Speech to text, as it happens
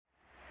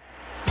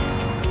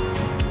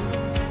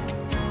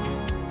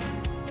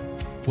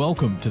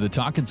Welcome to the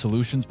Talkin'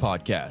 Solutions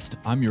podcast.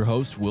 I'm your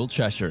host, Will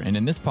Cheshire, and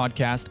in this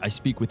podcast, I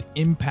speak with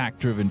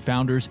impact-driven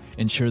founders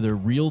and share their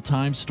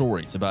real-time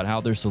stories about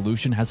how their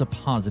solution has a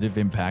positive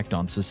impact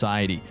on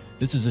society.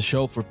 This is a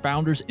show for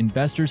founders,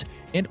 investors,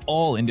 and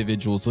all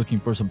individuals looking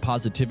for some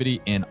positivity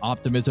and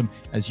optimism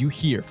as you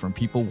hear from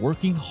people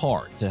working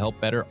hard to help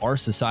better our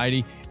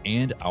society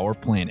and our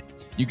planet.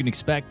 You can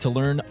expect to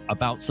learn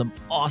about some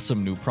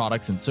awesome new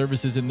products and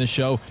services in this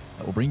show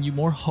that will bring you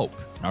more hope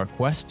in our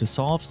quest to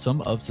solve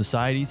some of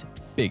society's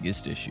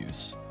biggest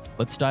issues.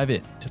 Let's dive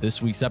into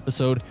this week's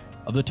episode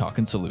of the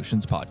Talkin'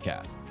 Solutions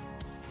podcast.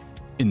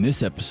 In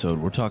this episode,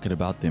 we're talking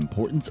about the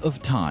importance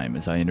of time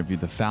as I interview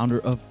the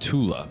founder of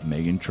TULA,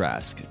 Megan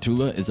Trask.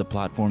 TULA is a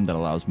platform that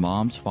allows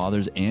moms,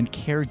 fathers, and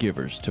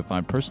caregivers to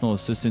find personal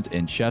assistants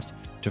and chefs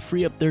to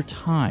free up their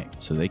time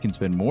so they can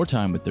spend more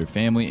time with their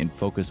family and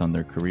focus on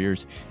their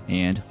careers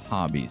and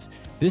hobbies.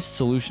 This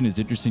solution is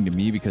interesting to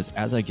me because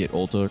as I get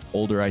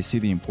older, I see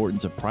the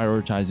importance of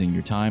prioritizing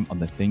your time on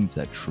the things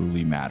that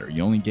truly matter.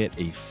 You only get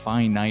a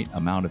finite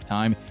amount of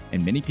time,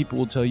 and many people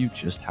will tell you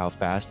just how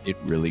fast it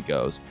really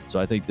goes.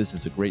 So I think this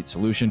is a great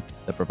solution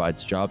that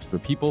provides jobs for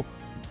people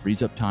and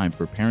frees up time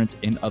for parents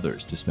and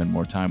others to spend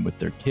more time with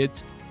their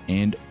kids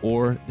and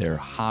or their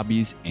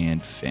hobbies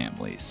and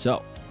families.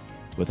 So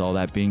with all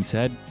that being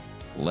said,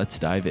 let's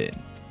dive in.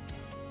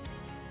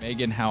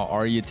 Megan, how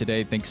are you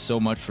today? Thanks so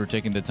much for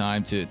taking the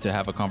time to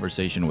have a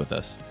conversation with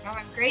us. Oh,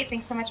 I'm great.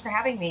 Thanks so much for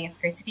having me. It's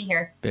great to be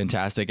here.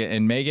 Fantastic.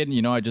 And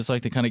Megan, I'd just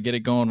like to kind of get it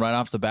going right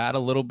off the bat a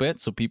little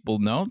bit so people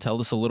know. Tell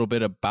us a little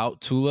bit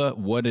about TULA,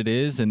 what it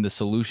is, and the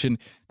solution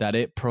that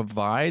it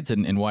provides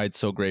and why it's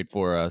so great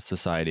for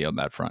society on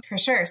that front. For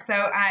sure.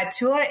 So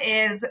TULA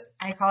is,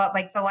 I call it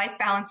like the life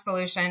balance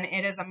solution.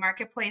 It is a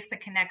marketplace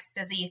that connects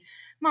busy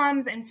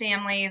moms and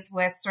families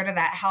with sort of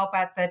that help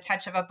at the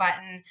touch of a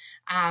button,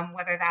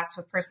 whether that's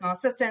with personal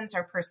assistants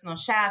or personal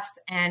chefs.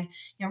 And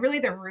really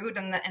the root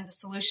and the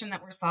solution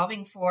that we're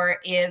solving for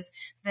is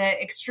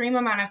the extreme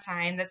amount of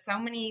time that so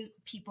many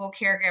people,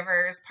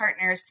 caregivers,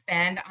 partners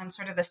spend on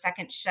sort of the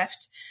second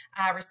shift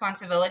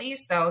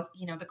responsibilities. So,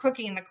 the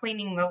cooking, the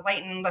cleaning, the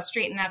lighting, the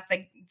straighten up,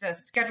 the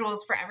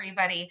schedules for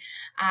everybody.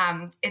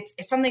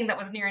 It's something that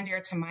was near and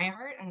dear to my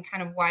heart and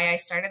kind of why I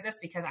started this,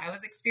 because I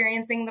was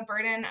experiencing the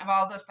burden of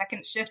all those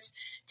second shift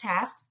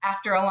tasks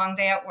after a long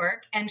day at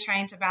work and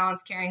trying to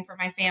balance caring for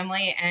my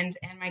family and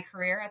my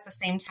career at the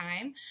same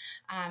time.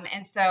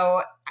 And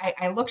so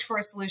I looked for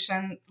a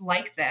solution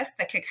like this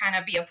that could kind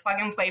of be a plug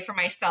and play for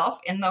myself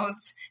in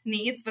those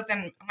needs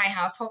within my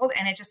household,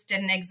 and it just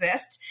didn't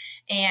exist.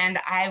 And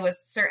I was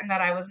certain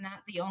that I was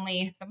not the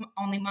only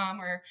mom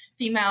or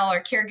female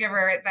or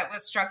caregiver that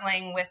was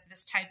struggling with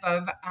this type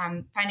of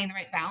finding the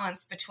right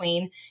balance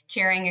between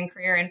caring and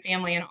career and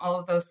family and all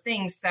of those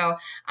things. So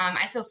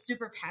I feel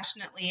super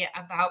passionately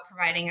about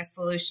providing a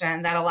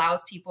solution that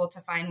allows people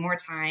to find more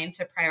time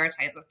to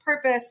prioritize with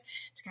purpose,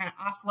 to kind of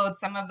offload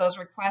some of those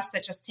requests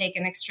that just take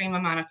an extreme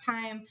amount of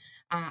time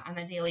on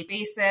a daily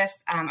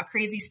basis. A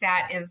crazy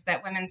stat is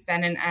that women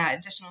spend an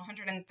additional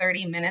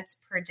 130 minutes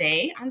per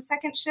day on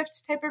second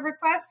shift type of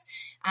requests,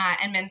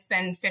 and men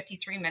spend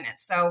 53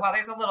 minutes. So while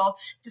there's a little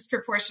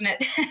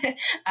disproportionate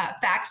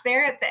fact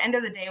there, at the end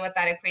of the day, what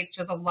that equates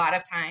to is a lot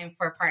of time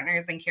for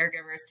partners and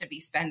caregivers to be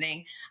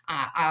spending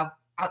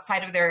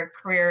outside of their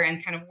career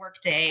and kind of work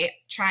day,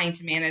 trying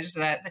to manage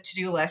the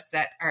to-do lists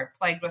that are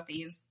plagued with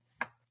these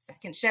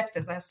second shift,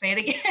 as I say it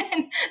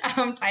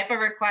again, type of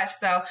request.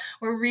 So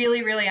we're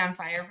really, really on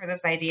fire for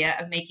this idea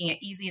of making it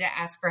easy to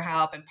ask for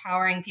help,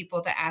 empowering people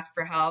to ask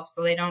for help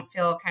so they don't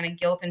feel kind of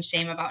guilt and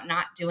shame about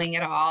not doing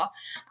it all.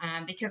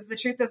 Because the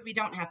truth is we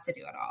don't have to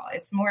do it all.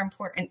 It's more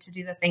important to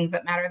do the things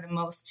that matter the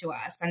most to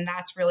us. And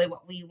that's really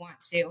what we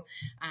want to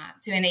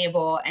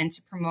enable and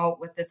to promote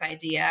with this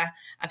idea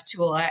of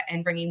TULA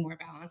and bringing more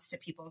balance to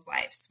people's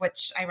lives,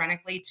 which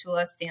ironically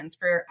TULA stands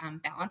for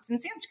balance in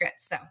Sanskrit.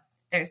 So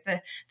there's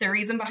the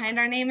reason behind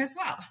our name as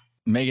well.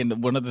 Megan,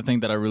 one other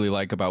thing that I really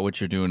like about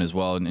what you're doing as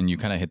well, and you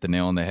kind of hit the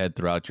nail on the head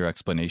throughout your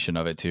explanation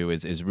of it too,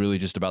 is really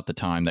just about the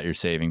time that you're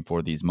saving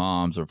for these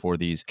moms or for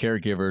these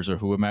caregivers or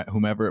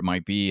whomever it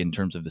might be in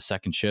terms of the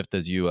second shift,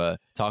 as you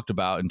talked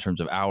about in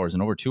terms of hours,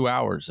 and over 2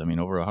 hours.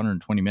 Over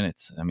 120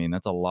 minutes.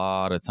 That's a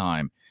lot of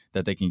time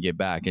that they can get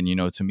back. And,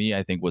 to me,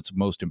 I think what's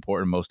most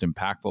important, most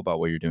impactful about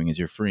what you're doing is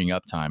you're freeing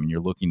up time and you're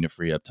looking to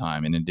free up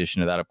time. In addition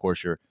to that, of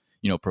course, you're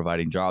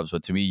providing jobs.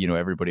 But to me,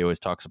 everybody always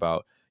talks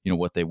about,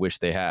 what they wish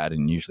they had.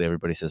 And usually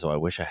everybody says, oh, I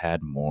wish I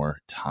had more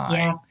time.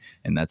 Yeah.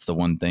 And that's the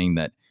one thing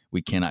that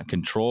we cannot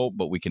control,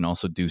 but we can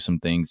also do some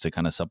things to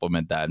kind of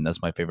supplement that. And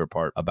that's my favorite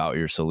part about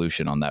your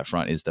solution on that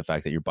front, is the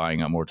fact that you're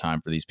buying up more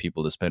time for these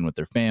people to spend with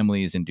their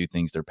families and do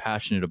things they're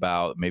passionate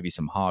about, maybe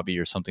some hobby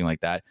or something like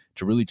that,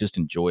 to really just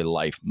enjoy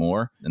life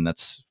more. And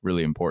that's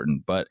really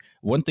important. But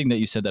one thing that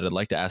you said that I'd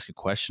like to ask a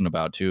question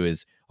about too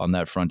is on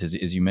that front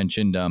is you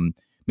mentioned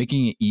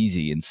making it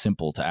easy and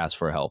simple to ask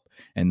for help.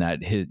 And that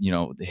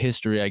the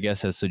history, I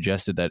guess, has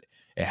suggested that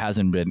it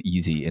hasn't been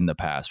easy in the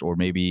past, or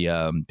maybe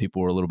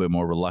people were a little bit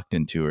more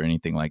reluctant to, or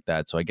anything like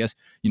that. So I guess,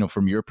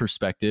 from your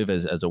perspective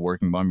as a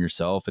working mom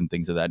yourself and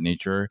things of that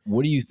nature,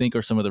 what do you think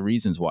are some of the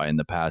reasons why in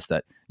the past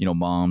that,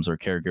 moms or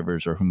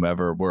caregivers or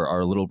whomever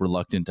are a little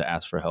reluctant to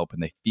ask for help,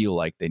 and they feel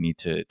like they need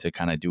to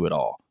kind of do it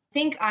all? I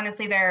think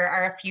honestly, there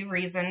are a few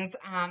reasons.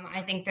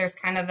 I think there's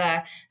kind of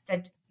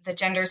the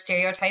gender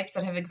stereotypes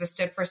that have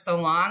existed for so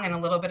long, and a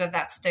little bit of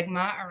that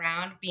stigma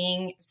around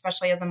being,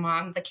 especially as a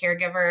mom, the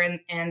caregiver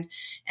and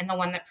the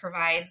one that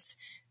provides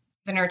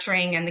the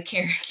nurturing and the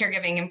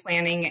caregiving and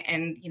planning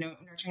and,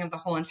 nurturing of the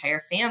whole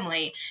entire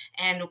family.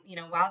 And,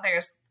 while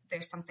there's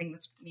something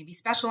that's maybe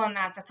special in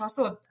that, that's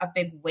also a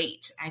big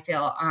weight, I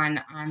feel,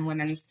 on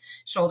women's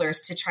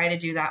shoulders to try to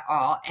do that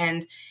all.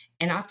 And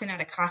often at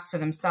a cost to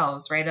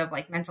themselves, right? Of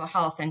like mental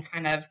health and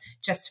kind of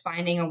just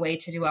finding a way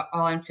to do it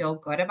all and feel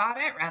good about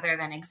it rather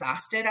than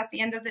exhausted at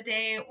the end of the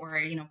day, or,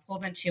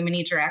 pulled in too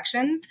many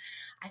directions.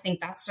 I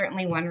think that's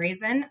certainly one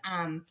reason.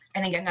 I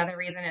think another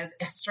reason is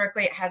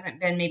historically it hasn't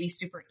been maybe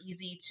super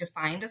easy to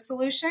find a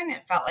solution.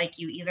 It felt like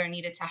you either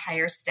needed to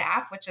hire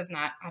staff, which is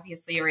not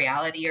obviously a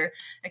reality or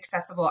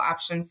accessible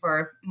option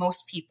for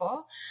most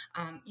people,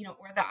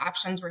 or the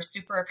options were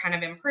super kind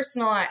of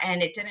impersonal,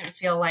 and it didn't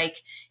feel like,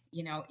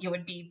 you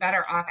would be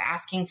better off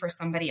asking for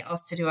somebody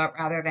else to do it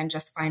rather than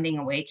just finding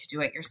a way to do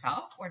it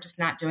yourself, or just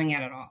not doing it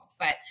at all.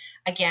 But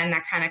again,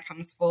 that kind of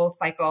comes full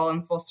cycle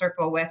and full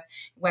circle with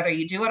whether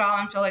you do it all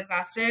and feel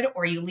exhausted,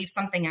 or you leave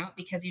something out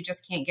because you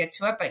just can't get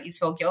to it, but you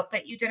feel guilt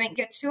that you didn't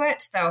get to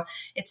it. So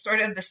it's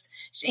sort of this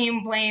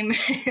shame, blame,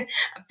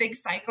 a big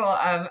cycle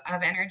of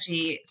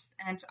energy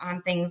spent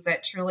on things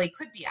that truly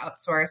could be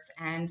outsourced.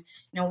 And,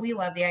 we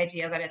love the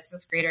idea that it's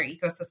this greater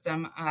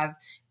ecosystem of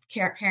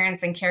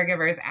parents and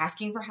caregivers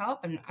asking for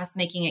help, and us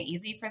making it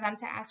easy for them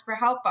to ask for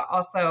help, but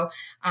also,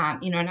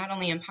 not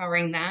only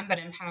empowering them, but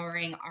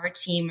empowering our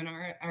team and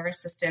our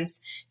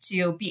assistants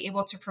to be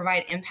able to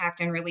provide impact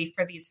and relief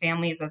for these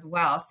families as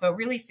well. So it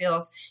really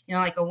feels,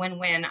 like a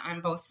win-win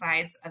on both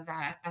sides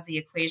of the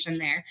equation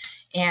there.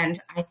 And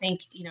I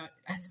think,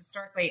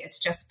 historically, it's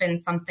just been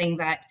something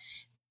that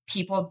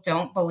people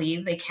don't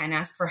believe they can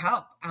ask for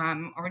help,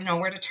 or know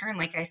where to turn,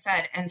 like I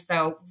said. And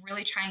so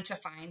really trying to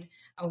find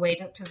a way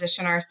to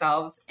position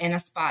ourselves in a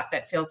spot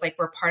that feels like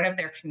we're part of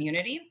their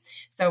community.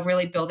 So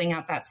really building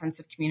out that sense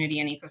of community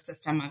and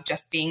ecosystem of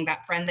just being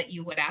that friend that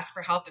you would ask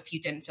for help if you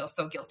didn't feel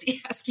so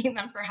guilty asking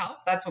them for help.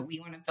 That's what we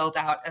want to build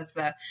out as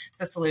the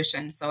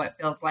solution. So it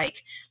feels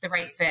like the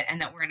right fit, and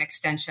that we're an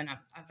extension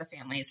of the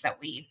families that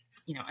we,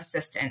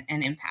 assist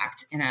and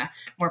impact in a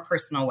more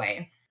personal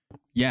way.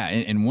 Yeah,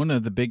 and one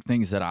of the big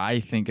things that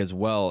I think as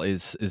well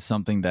is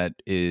something that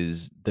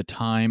is the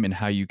time and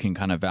how you can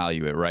kind of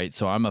value it, right?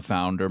 So I'm a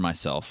founder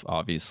myself,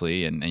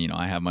 obviously, and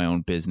I have my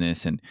own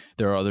business, and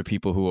there are other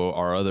people who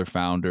are other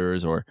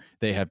founders, or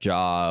they have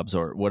jobs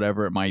or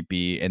whatever it might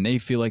be, and they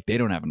feel like they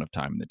don't have enough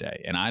time in the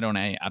day. And I don't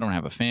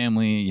have a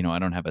family, I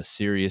don't have a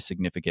serious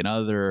significant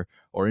other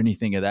or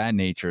anything of that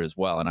nature as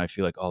well. And I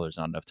feel like, oh, there's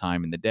not enough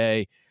time in the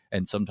day.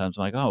 And sometimes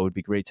I'm like, oh, it would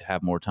be great to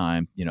have more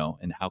time,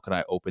 and how could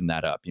I open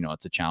that up?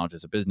 It's a challenge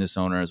as a business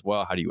owner as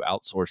well. How do you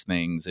outsource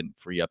things and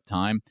free up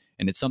time?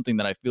 And it's something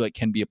that I feel like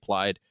can be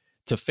applied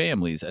to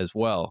families as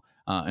well,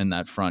 in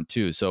that front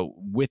too. So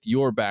with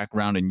your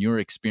background and your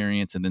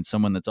experience, and then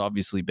someone that's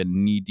obviously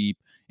been knee deep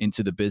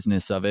into the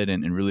business of it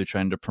and really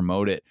trying to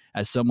promote it,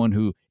 as someone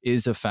who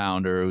is a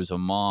founder, who's a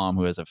mom,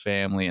 who has a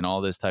family and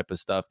all this type of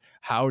stuff,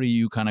 how do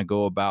you kind of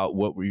go about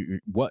what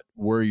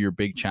were your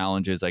big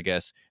challenges, I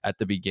guess, at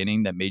the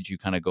beginning that made you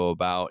kind of go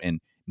about, and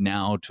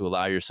now to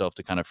allow yourself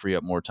to kind of free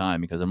up more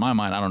time? Because in my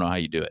mind, I don't know how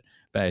you do it,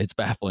 but it's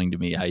baffling to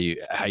me how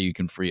you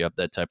can free up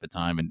that type of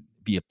time and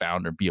be a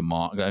founder, be a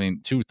mom. I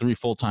mean, 2-3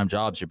 full-time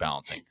jobs you're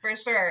balancing. For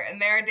sure.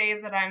 And there are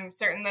days that I'm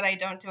certain that I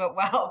don't do it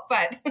well,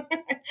 but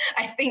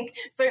I think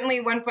certainly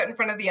one foot in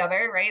front of the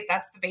other, right?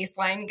 That's the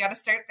baseline. You got to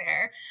start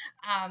there.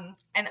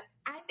 And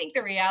I think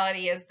the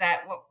reality is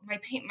that what my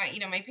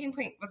pain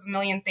point was a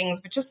million things,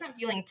 but just not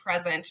feeling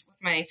present with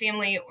my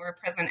family or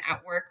present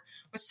at work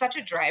was such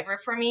a driver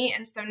for me.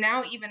 And so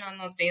now, even on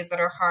those days that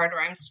are hard, or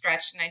I'm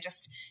stretched and I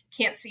just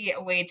can't see a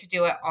way to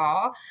do it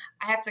all,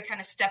 I have to kind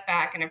of step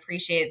back and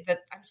appreciate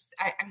that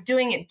I'm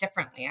doing it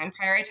differently. I'm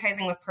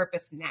prioritizing with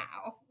purpose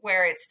now,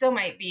 where it still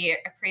might be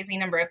a crazy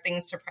number of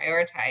things to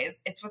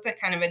prioritize. It's with a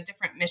kind of a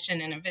different mission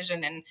and a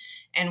vision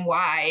and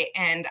why.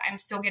 And I'm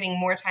still getting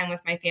more time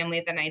with my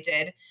family than I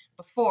did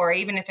before,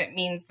 even if it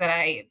means that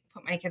I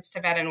put my kids to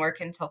bed and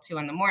work until 2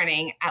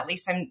 a.m. At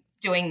least I'm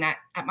doing that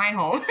at my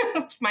home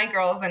with my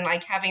girls, and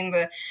like having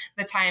the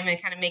time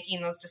and kind of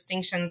making those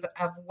distinctions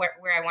of where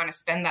I want to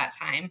spend that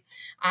time.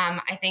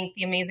 I think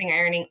the amazing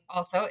irony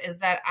also is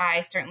that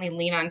I certainly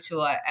lean on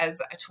TULA as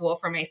a tool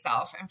for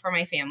myself and for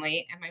my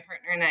family, and my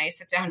partner and I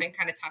sit down and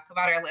kind of talk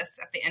about our lists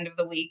at the end of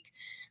the week,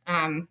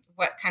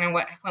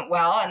 what went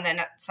well. And then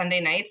at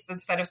Sunday nights,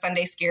 instead of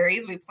Sunday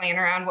scaries, we plan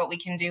around what we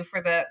can do for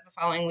the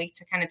following week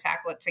to kind of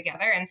tackle it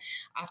together. And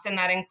often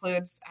that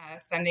includes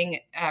sending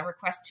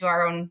requests to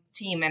our own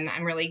team. And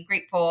I'm really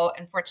grateful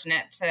and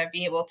fortunate to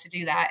be able to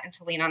do that and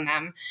to lean on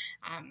them.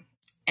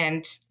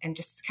 And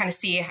just kind of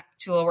see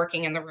TULA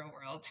working in the real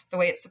world the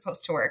way it's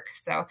supposed to work.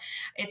 So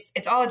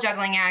it's all a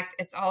juggling act.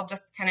 It's all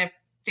just kind of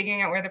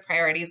figuring out where the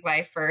priorities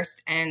lie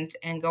first and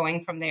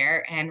going from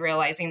there and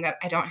realizing that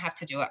I don't have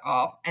to do it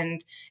all.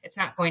 And it's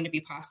not going to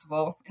be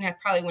possible. And it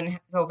probably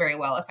wouldn't go very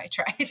well if I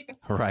tried.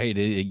 Right.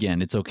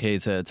 Again, it's okay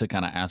to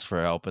kind of ask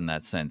for help in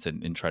that sense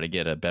and try to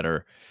get a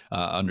better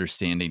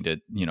understanding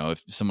that,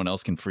 if someone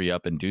else can free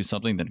up and do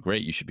something, then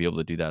great, you should be able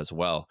to do that as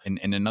well. And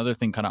another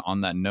thing kind of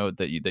on that note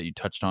that you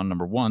touched on,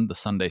 number one, the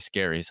Sunday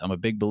scaries. I'm a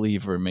big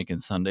believer in making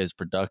Sundays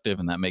productive,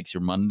 and that makes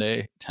your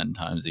Monday 10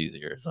 times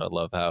easier. So I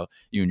love how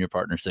you and your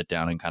partner sit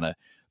down and kind of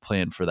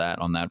plan for that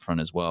on that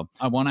front as well.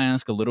 I want to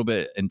ask a little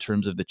bit in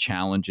terms of the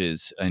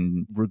challenges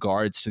in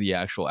regards to the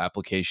actual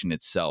application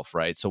itself,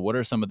 right? So what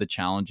are some of the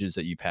challenges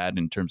that you've had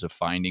in terms of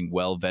finding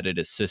well-vetted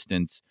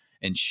assistants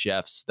and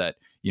chefs that,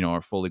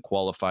 are fully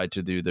qualified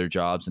to do their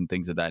jobs and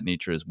things of that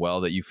nature as well,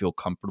 that you feel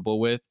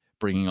comfortable with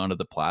bringing onto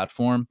the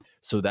platform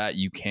so that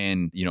you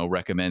can,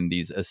 recommend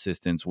these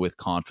assistants with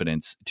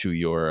confidence to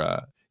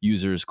your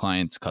users,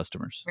 clients,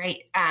 customers?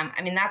 Right.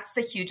 That's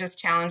the hugest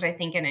challenge, I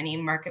think, in any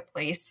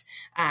marketplace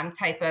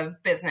type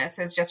of business,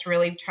 is just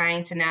really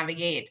trying to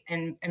navigate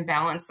and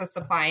balance the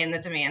supply and the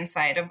demand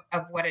side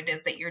of what it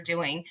is that you're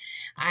doing.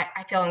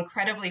 I feel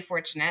incredibly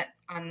fortunate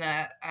on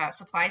the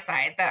supply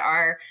side that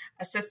our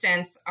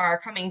assistants are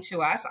coming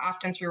to us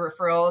often through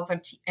referrals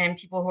and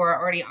people who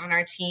are already on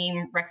our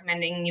team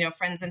recommending,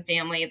 friends and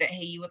family that,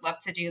 hey, you would love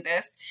to do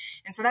this.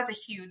 And so that's a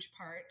huge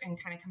part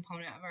and kind of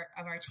component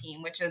of our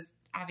team, which is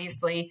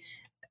obviously,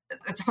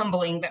 it's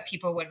humbling that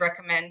people would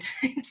recommend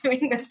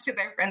doing this to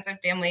their friends and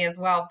family as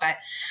well. But,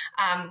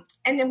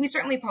 and then we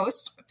certainly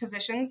post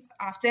positions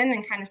often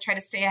and kind of try to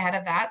stay ahead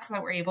of that so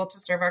that we're able to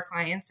serve our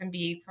clients and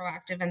be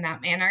proactive in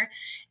that manner.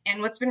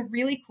 And what's been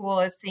really cool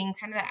is seeing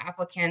kind of the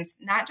applicants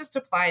not just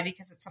apply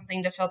because it's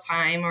something to fill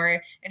time or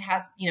it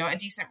has, a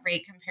decent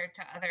rate compared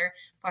to other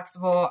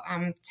flexible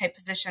type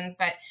positions,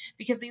 but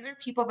because these are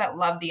people that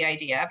love the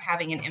idea of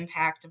having an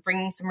impact, of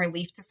bringing some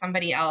relief to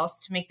somebody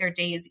else to make their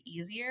days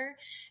easier.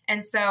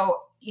 And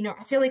so,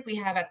 I feel like we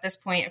have at this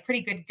point a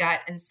pretty good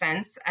gut and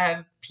sense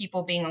of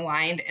people being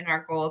aligned in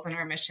our goals and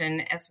our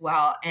mission as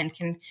well, and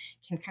can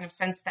kind of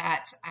sense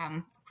that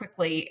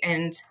quickly.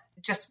 And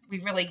just, we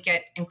really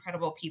get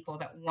incredible people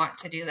that want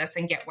to do this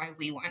and get why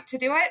we want to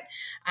do it.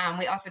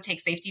 We also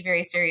take safety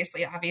very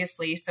seriously,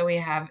 obviously. So we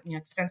have,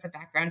 extensive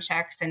background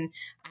checks and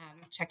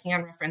checking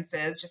on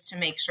references just to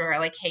make sure,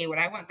 like, hey, would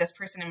I want this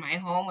person in my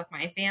home with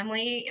my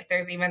family? If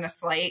there's even a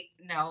slight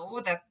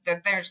no, that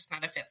they're just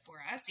not a fit for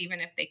us, even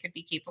if they could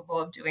be capable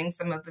of doing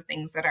some of the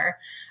things that our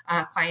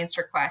clients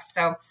request.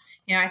 So,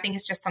 I think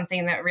it's just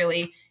something that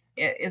really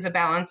is a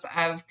balance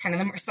of kind of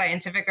the more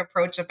scientific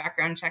approach of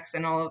background checks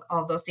and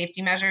all those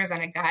safety measures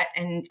and a gut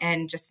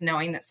and just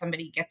knowing that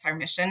somebody gets our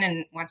mission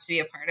and wants to be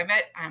a part of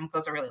it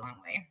goes a really long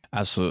way.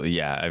 Absolutely.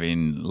 Yeah. I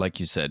mean, like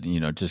you said,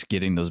 just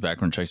getting those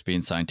background checks,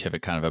 being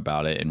scientific kind of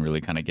about it and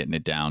really kind of getting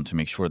it down to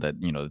make sure that,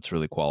 it's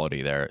really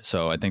quality there.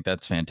 So I think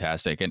that's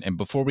fantastic. And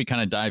before we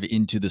kind of dive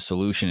into the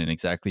solution and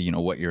exactly,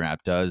 what your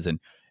app does and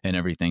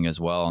everything as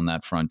well on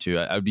that front too,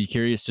 I would be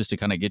curious just to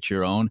kind of get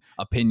your own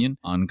opinion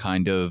on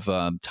kind of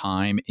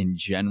time in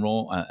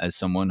general as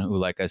someone who,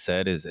 like I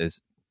said,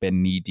 is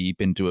been knee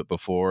deep into it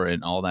before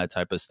and all that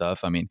type of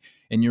stuff. I mean,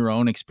 in your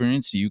own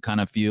experience, do you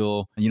kind of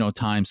feel,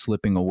 time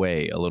slipping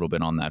away a little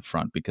bit on that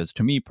front? Because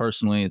to me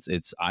personally,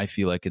 I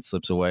feel like it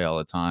slips away all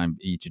the time.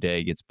 Each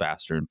day gets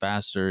faster and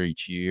faster,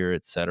 each year,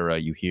 et cetera.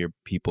 You hear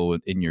people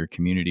in your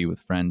community with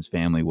friends,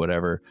 family,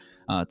 whatever,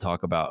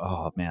 talk about,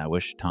 oh man, I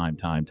wish time.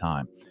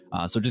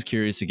 So just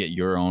curious to get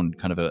your own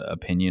kind of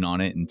opinion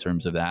on it in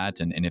terms of that.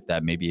 And if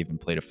that maybe even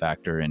played a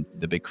factor in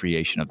the big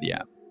creation of the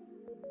app.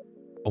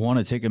 I want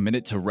to take a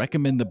minute to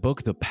recommend the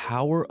book, The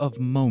Power of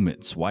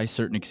Moments, Why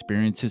Certain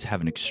Experiences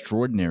Have an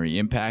Extraordinary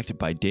Impact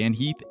by Dan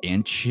Heath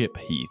and Chip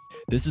Heath.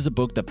 This is a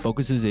book that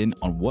focuses in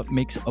on what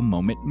makes a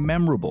moment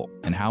memorable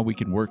and how we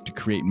can work to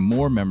create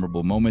more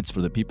memorable moments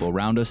for the people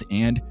around us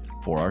and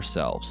for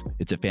ourselves.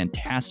 It's a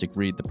fantastic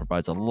read that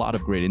provides a lot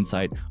of great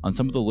insight on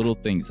some of the little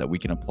things that we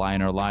can apply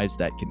in our lives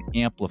that can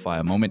amplify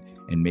a moment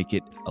and make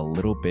it a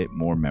little bit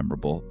more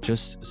memorable,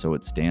 just so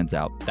it stands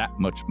out that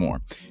much more.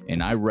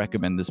 And I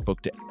recommend this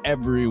book to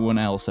everyone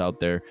else out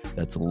there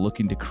that's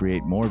looking to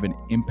create more of an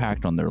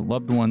impact on their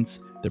loved ones,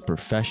 their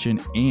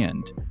profession,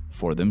 and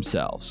for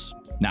themselves.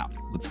 Now,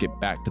 let's get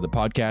back to the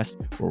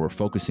podcast where we're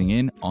focusing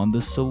in on the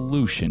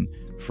solution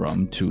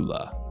from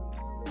TULA.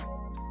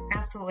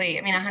 Absolutely.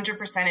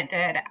 100% it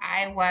did.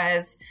 I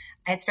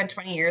had spent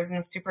 20 years in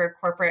the super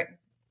corporate,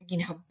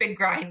 big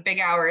grind, big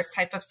hours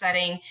type of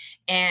setting.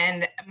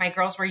 And my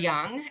girls were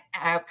young,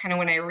 kind of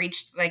when I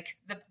reached like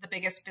the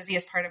biggest,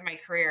 busiest part of my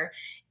career.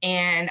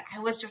 And I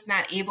was just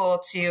not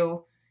able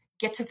to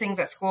get to things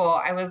at school.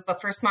 I was the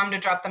first mom to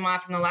drop them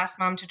off and the last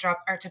mom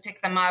to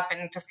pick them up,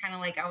 and just kind of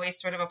like always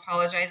sort of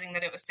apologizing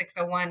that it was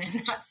 6:01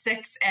 and not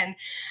 6. And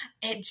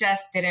it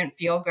just didn't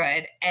feel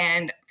good,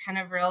 and kind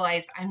of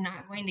realized I'm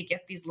not going to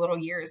get these little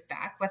years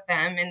back with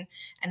them.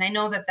 And I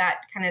know that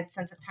kind of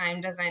sense of time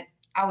doesn't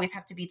always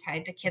have to be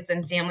tied to kids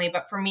and family.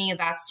 But for me,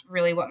 that's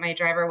really what my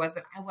driver was,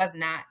 that I was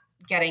not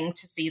getting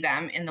to see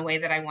them in the way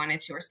that I wanted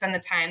to, or spend the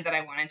time that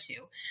I wanted to.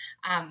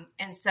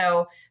 And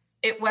so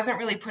it wasn't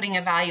really putting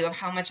a value of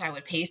how much I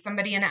would pay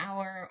somebody an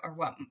hour or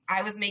what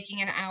I was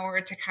making an hour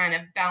to kind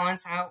of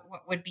balance out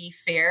what would be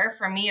fair.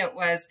 For me, it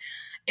was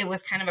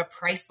kind of a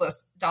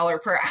priceless dollar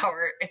per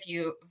hour, if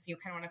you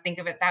kind of want to think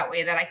of it that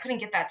way, that I couldn't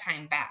get that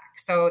time back.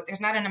 So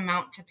there's not an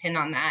amount to pin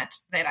on that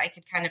I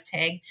could kind of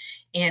tag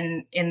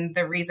in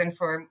the reason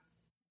for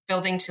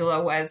building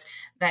TULA was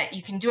that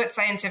you can do it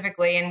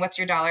scientifically and what's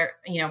your dollar,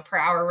 per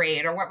hour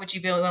rate, or what would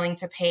you be willing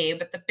to pay.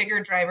 But the bigger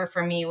driver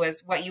for me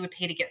was what you would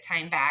pay to get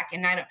time back.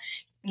 And I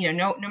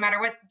don't, no matter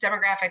what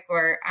demographic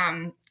or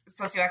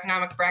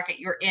socioeconomic bracket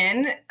you're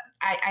in,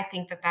 I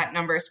think that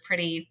number is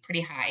pretty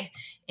high.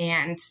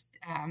 And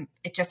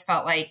it just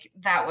felt like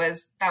that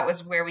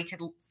was where we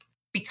could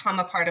become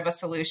a part of a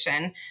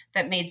solution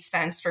that made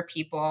sense for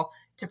people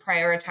to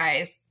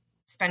prioritize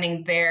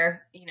spending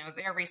their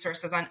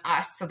resources on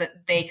us so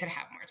that they could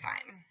have more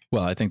time.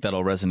 Well, I think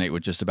that'll resonate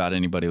with just about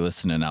anybody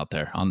listening out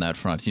there on that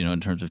front, in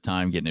terms of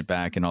time, getting it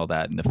back and all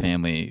that, and the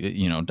family,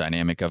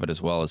 dynamic of it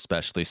as well,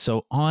 especially.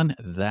 So on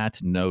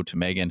that note,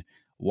 Megan,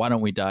 why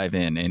don't we dive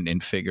in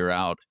and figure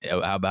out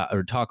about,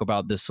 or talk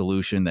about this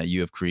solution that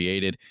you have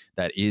created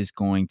that is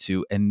going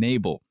to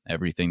enable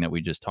everything that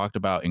we just talked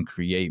about and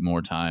create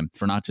more time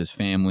for not just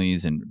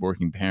families and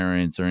working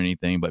parents or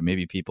anything, but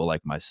maybe people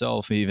like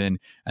myself even.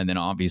 And then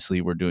obviously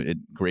we're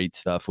doing great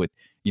stuff with,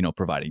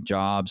 providing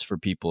jobs for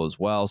people as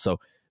well. So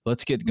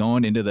let's get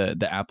going into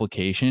the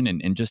application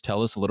and just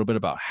tell us a little bit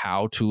about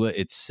how TULA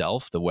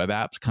itself, the web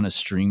apps, kind of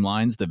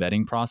streamlines the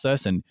vetting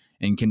process and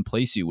can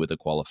place you with a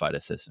qualified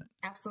assistant.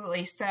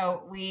 Absolutely.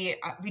 So we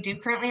do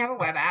currently have a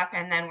web app,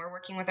 and then we're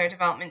working with our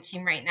development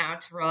team right now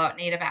to roll out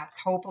native apps,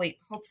 hopefully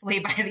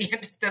by the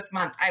end of this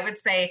month. I would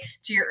say,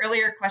 to your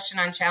earlier question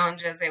on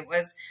challenges, it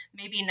was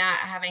maybe not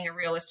having a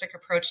realistic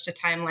approach to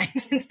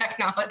timelines and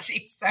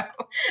technology. So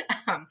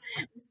I'm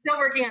still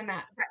working on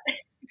that. But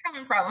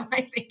common problem,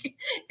 I think,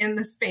 in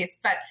the space.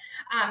 But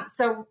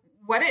so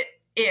what it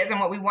is and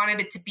what we wanted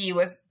it to be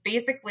was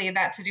basically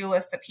that to-do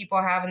list that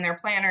people have in their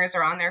planners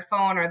or on their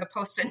phone or the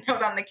post-it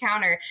note on the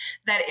counter,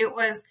 that it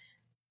was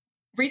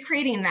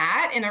recreating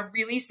that in a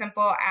really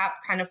simple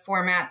app kind of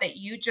format that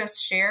you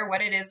just share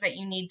what it is that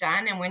you need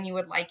done and when you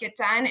would like it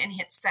done and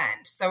hit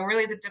send. So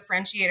really the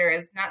differentiator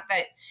is not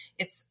that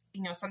it's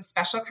some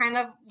special kind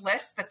of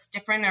list that's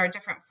different or a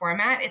different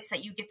format. It's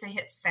that you get to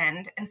hit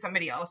send and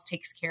somebody else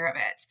takes care of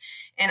it.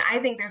 And I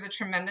think there's a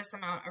tremendous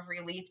amount of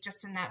relief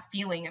just in that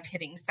feeling of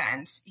hitting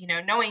send,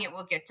 knowing it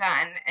will get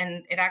done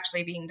and it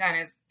actually being done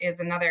is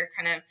another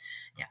kind of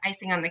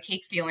icing on the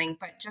cake feeling.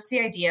 But just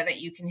the idea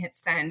that you can hit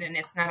send and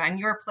it's not on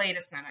your plate,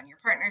 it's not on your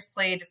partner's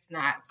plate, it's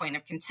not a point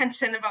of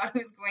contention about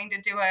who's going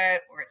to do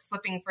it, or it's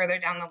slipping further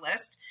down the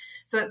list.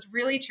 So it's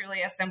really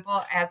truly as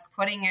simple as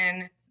putting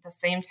in the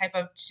same type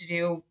of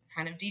to-do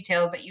kind of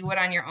details that you would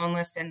on your own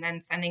list and then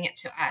sending it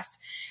to us.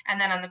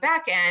 And then on the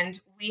back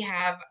end, we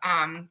have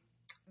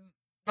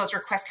those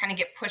requests kind of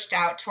get pushed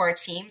out to our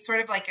team,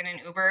 sort of like in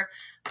an Uber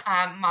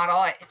model.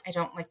 I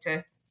don't like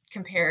to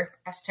compare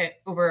us to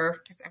Uber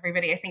because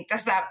everybody I think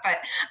does that. But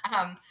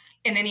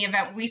in any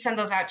event, we send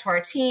those out to our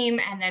team,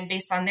 and then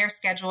based on their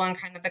schedule and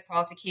kind of the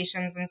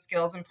qualifications and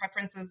skills and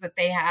preferences that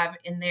they have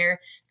in their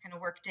kind of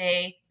work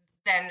day,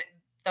 then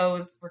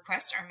those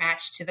requests are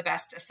matched to the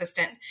best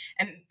assistant.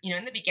 And,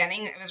 in the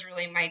beginning, it was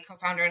really my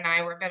co-founder and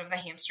I were a bit of the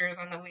hamsters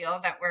on the wheel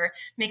that were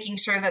making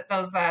sure that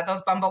those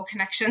Bumble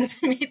connections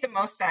made the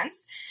most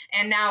sense.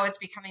 And now it's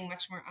becoming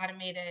much more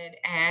automated,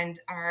 and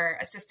our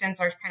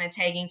assistants are kind of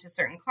tagging to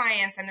certain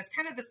clients. And it's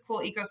kind of this cool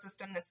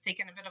ecosystem that's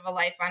taken a bit of a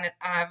life on it,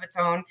 of its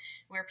own,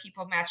 where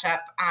people match up,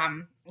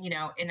 in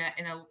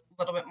a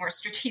little bit more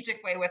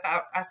strategic way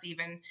without us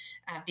even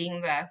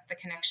being the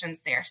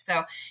connections there.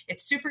 So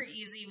it's super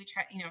easy. We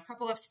try, a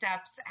couple of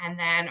steps, and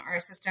then our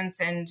assistants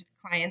and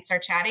clients are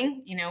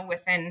chatting,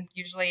 within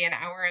usually an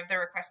hour of the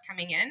request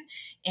coming in,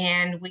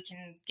 and we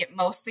can get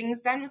most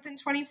things done within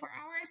 24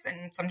 hours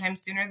and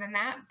sometimes sooner than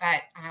that.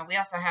 But we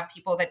also have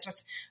people that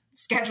just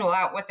schedule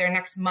out what their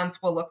next month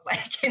will look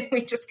like. And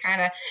we just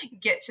kind of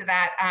get to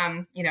that,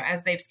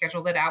 as they've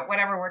scheduled it out,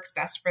 whatever works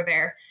best for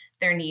their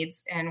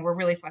needs. And we're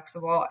really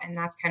flexible. And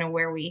that's kind of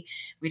where we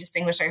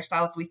distinguish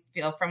ourselves, we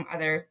feel, from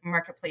other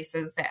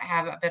marketplaces that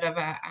have a bit of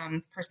a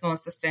personal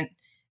assistant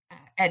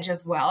edge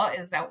as well,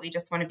 is that we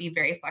just want to be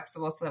very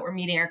flexible so that we're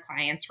meeting our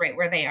clients right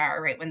where they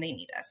are, right when they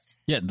need us.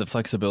 Yeah, the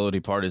flexibility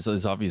part is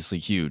obviously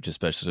huge,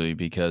 especially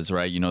because,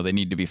 right, they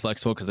need to be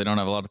flexible because they don't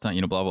have a lot of time,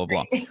 blah, blah,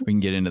 blah. Right. We can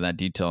get into that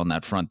detail on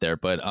that front there.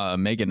 But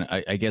Megan,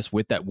 I guess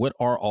with that, what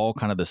are all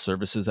kind of the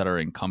services that are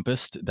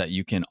encompassed that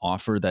you can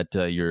offer that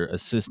your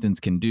assistants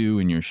can do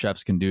and your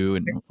chefs can do?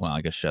 And well,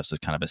 I guess chefs is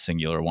kind of a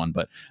singular one,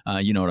 but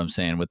you know what I'm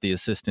saying with the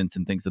assistants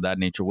and things of that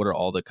nature. What are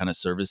all the kind of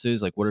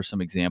services? Like, what are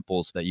some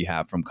examples that you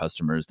have from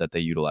customers that they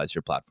utilize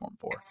your platform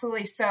for?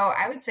 Absolutely. So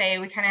I would say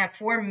we kind of have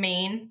four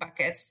main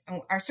buckets.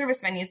 Our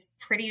service menu is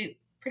pretty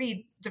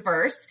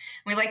diverse.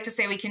 We like to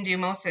say we can do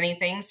most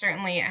anything.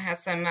 Certainly it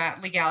has some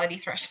legality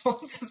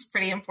thresholds. It's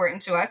pretty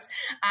important to us.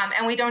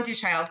 And we don't do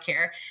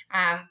childcare.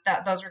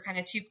 Those were kind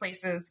of two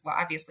places, well,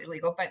 obviously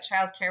legal, but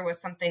childcare was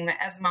something that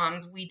as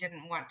moms, we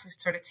didn't want to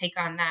sort of take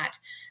on that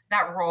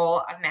role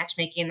of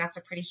matchmaking. That's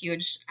a pretty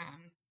huge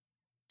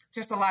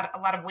just a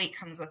lot of weight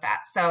comes with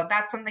that. So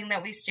that's something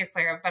that we steer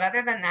clear of. But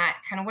other than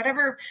that, kind of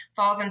whatever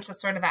falls into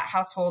sort of that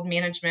household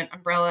management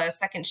umbrella,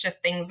 second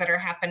shift things that are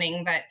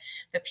happening that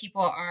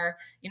people are,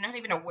 you're not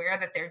even aware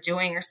that they're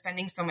doing or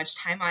spending so much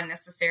time on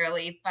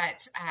necessarily,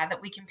 but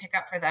that we can pick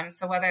up for them.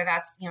 So whether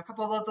that's, a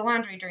couple of loads of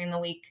laundry during the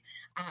week,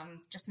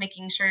 just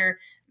making sure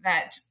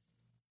that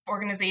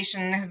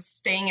organization is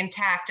staying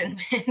intact and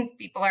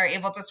people are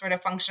able to sort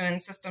of function in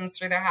systems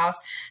through their house.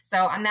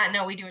 So on that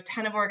note, we do a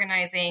ton of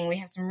organizing. We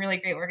have some really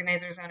great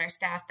organizers on our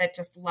staff that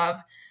just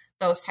love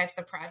those types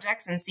of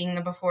projects and seeing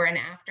the before and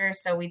after.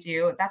 So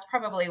that's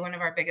probably one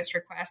of our biggest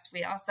requests.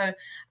 We also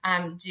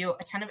do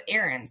a ton of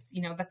errands,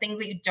 the things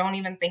that you don't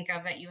even think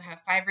of, that you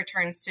have 5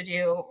 returns to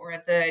do, or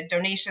the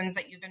donations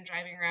that you've been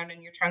driving around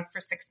in your trunk for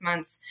 6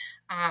 months.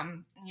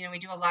 We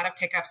do a lot of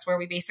pickups where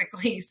we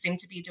basically seem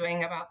to be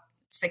doing about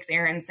 6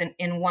 errands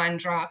in one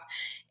drop.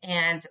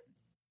 And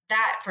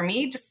that, for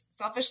me, just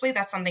selfishly,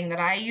 that's something that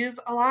I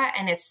use a lot.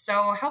 And it's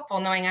so helpful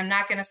knowing I'm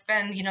not going to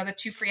spend, the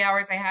 2 free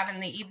hours I have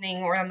in the evening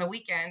or on the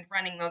weekend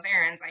running those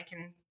errands. I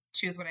can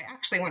choose what I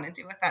actually want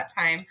to do at that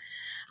time.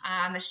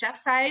 On the chef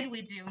side,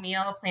 we do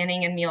meal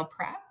planning and meal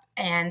prep.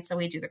 And so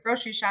we do the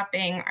grocery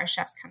shopping. Our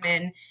chefs come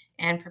in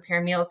and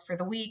prepare meals for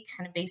the week,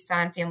 kind of based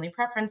on family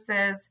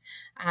preferences.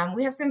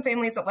 We have some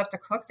families that love to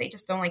cook. They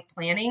just don't like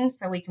planning.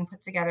 So we can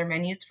put together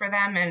menus for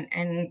them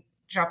and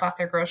drop off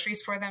their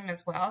groceries for them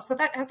as well. So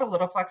that has a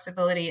little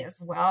flexibility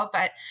as well.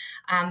 But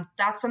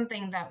that's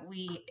something that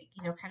we,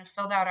 kind of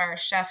filled out our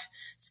chef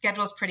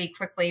schedules pretty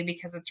quickly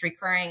because it's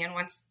recurring. And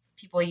once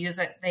people use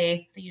it,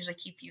 they usually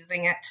keep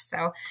using it.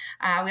 So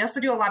we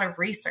also do a lot of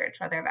research,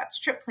 whether that's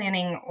trip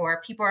planning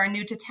or people are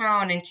new to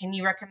town and can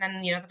you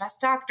recommend, the best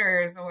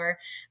doctors or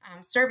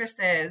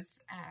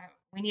services.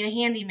 We need a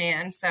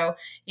handyman. So,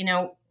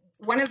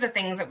 one of the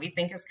things that we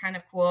think is kind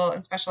of cool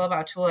and special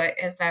about TULA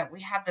is that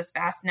we have this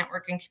vast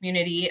network and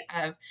community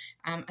of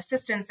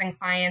assistants and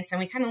clients, and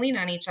we kind of lean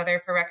on each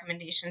other for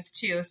recommendations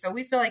too. So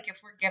we feel like if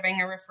we're giving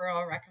a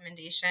referral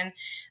recommendation,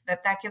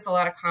 that gives a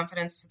lot of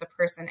confidence to the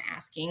person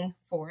asking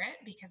for it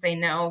because they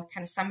know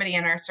kind of somebody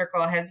in our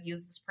circle has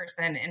used this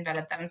person and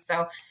vetted them.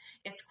 So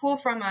it's cool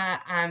from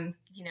that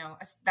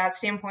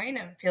standpoint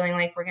of feeling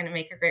like we're going to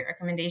make a great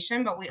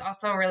recommendation, but we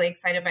also are really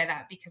excited by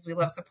that because we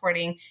love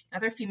supporting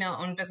other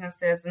female-owned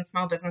businesses and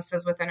small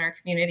businesses within our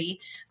community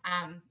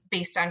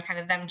based on kind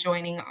of them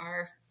joining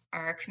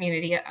our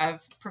community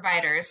of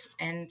providers.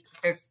 And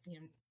there's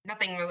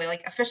nothing really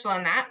like official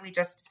in that. We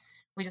just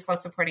love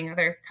supporting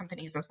other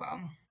companies as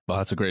well. Well,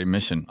 that's a great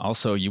mission.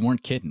 Also, you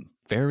weren't kidding.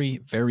 Very,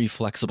 very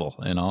flexible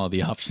in all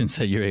the options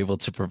that you're able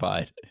to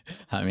provide.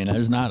 I mean,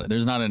 there's not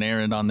an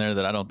errand on there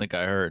that I don't think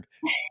I heard.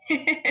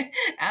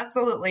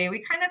 Absolutely.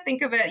 We kind of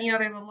think of it,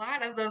 there's a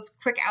lot of those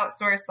quick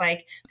outsource,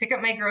 like pick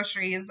up my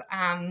groceries,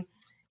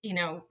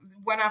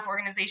 one-off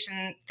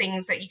organization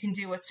things that you can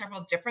do with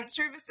several different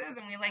services.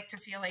 And we like to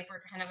feel like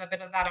we're kind of a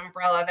bit of that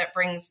umbrella that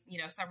brings,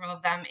 several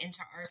of them into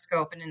our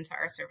scope and into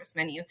our service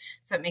menu.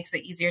 So it makes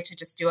it easier to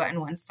just do it in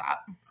one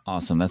stop.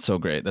 Awesome. That's so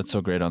great. That's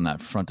so great on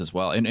that front as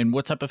well. And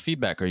what type of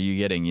feedback are you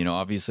getting?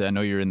 Obviously I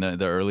know you're in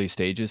the early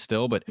stages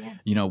still, but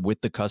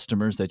with the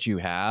customers that you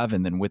have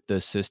and then with the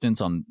assistants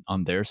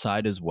on their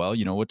side as well,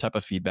 what type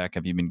of feedback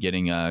have you been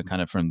getting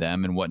kind of from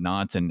them and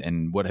whatnot?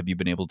 And what have you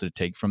been able to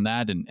take from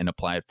that and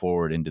apply it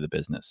forward into the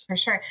business? For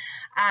sure.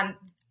 I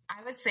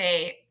would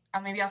say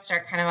maybe I'll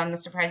start kind of on the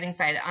surprising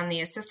side. On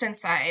the assistant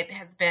side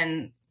has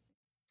been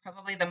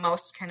probably the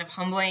most kind of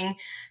humbling,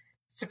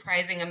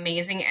 surprising,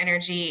 amazing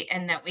energy,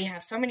 and that we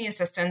have so many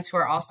assistants who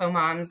are also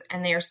moms,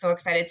 and they are so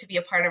excited to be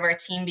a part of our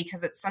team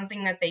because it's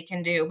something that they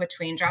can do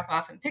between drop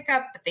off and pick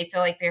up, but they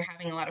feel like they're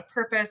having a lot of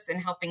purpose in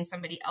helping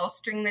somebody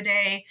else during the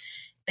day.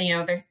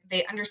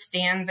 They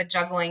understand the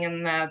juggling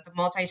and the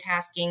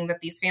multitasking that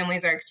these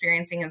families are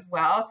experiencing as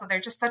well. So they're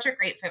just such a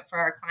great fit for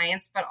our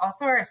clients, but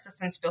also our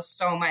assistants feel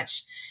so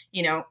much,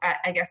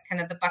 I guess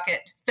kind of the bucket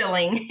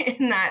filling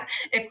in that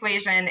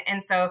equation.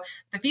 And so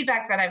the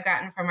feedback that I've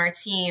gotten from our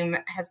team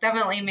has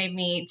definitely made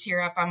me tear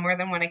up on more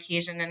than one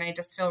occasion. And I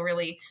just feel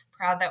really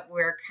proud that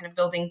we're kind of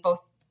building both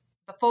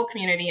the full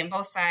community and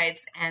both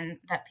sides, and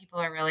that people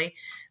are really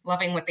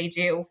loving what they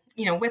do,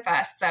 with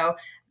us. So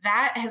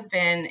that has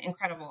been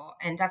incredible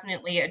and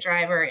definitely a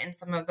driver in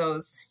some of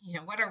those,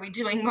 what are we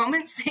doing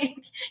moments.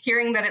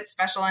 Hearing that it's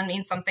special and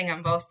means something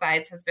on both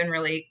sides has been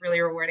really, really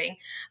rewarding.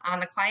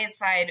 On the client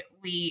side,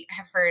 we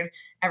have heard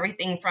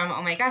everything from,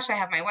 oh my gosh, I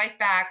have my wife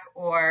back,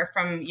 or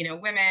from,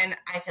 women,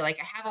 I feel like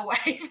I have a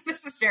wife.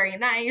 This is very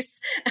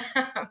nice.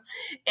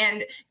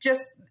 And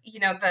just,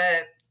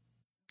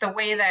 the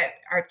way that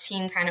our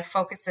team kind of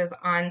focuses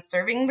on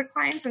serving the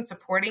clients and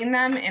supporting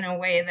them in a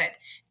way that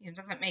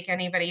doesn't make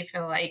anybody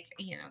feel like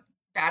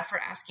bad for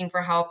asking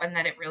for help, and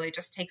that it really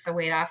just takes a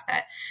weight off.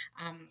 That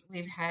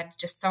we've had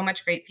just so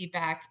much great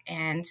feedback,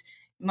 and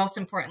most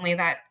importantly,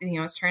 that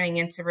is turning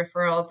into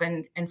referrals.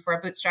 And for a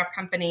bootstrap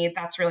company,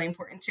 that's really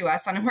important to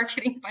us on a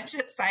marketing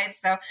budget side.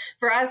 So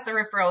for us, the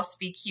referrals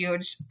speak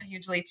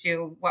hugely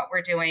to what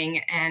we're doing,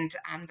 and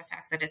the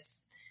fact that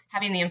it's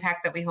having the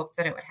impact that we hoped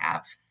that it would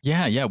have.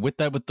 Yeah. With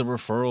the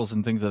referrals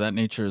and things of that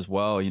nature as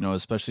well,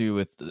 especially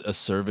with a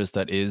service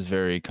that is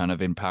very kind of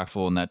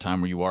impactful in that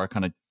time where you are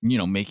kind of,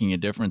 making a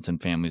difference in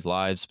families'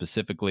 lives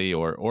specifically,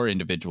 or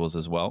individuals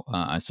as well,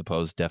 I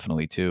suppose,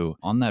 definitely too,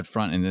 on that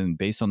front. And then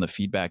based on the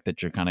feedback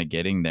that you're kind of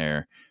getting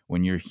there,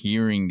 when you're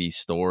hearing these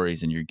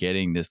stories and you're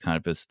getting this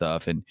kind of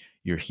stuff, and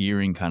you're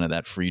hearing kind of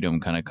that freedom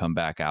kind of come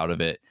back out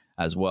of it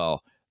as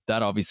well,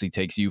 that obviously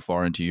takes you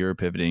far into your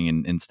pivoting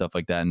and stuff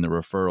like that, and the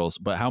referrals.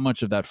 But how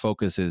much of that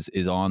focus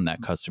is on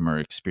that customer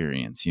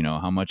experience?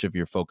 How much of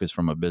your focus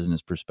from a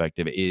business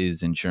perspective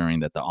is ensuring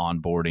that the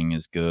onboarding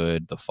is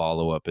good, the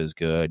follow-up is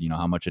good?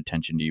 How much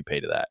attention do you pay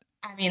to that?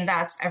 I mean,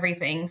 that's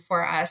everything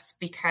for us,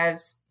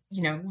 because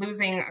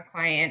losing a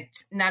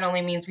client not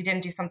only means we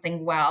didn't do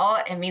something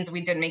well, it means we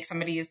didn't make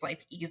somebody's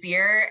life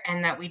easier,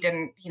 and that we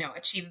didn't,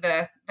 achieve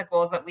the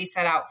goals that we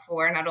set out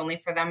for, not only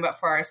for them, but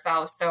for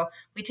ourselves. So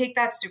we take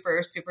that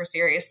super, super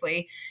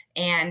seriously.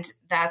 And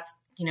that's,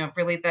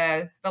 really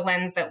the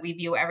lens that we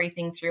view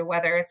everything through,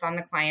 whether it's on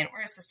the client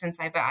or assistant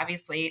side, but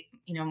obviously,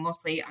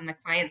 mostly on the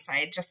client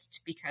side,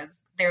 just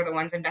because they're the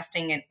ones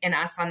investing in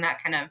us on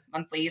that kind of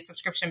monthly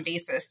subscription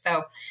basis.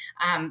 So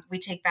we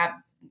take that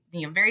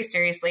very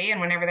seriously. And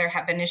whenever there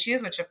have been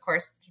issues, which of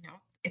course,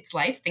 it's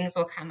life, things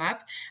will come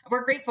up,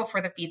 we're grateful for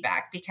the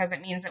feedback, because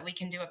it means that we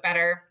can do it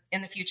better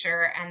in the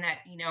future, and that,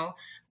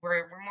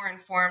 we're more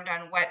informed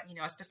on what,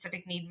 a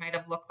specific need might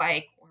have looked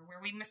like, or where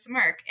we missed the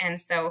mark.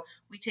 And so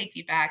we take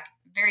feedback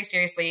very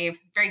seriously,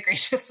 very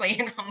graciously,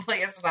 and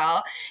humbly as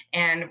well.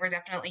 And we're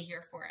definitely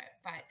here for it.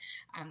 But,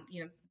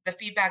 the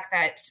feedback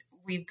that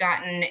we've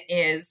gotten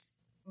is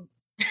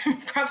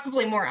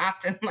probably more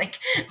often like,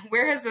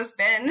 where has this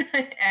been?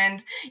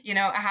 And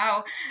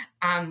how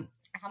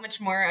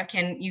much more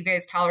can you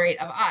guys tolerate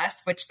of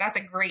us? Which that's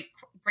a great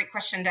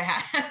question to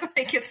have.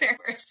 Like, is there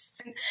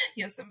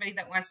somebody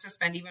that wants to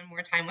spend even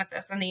more time with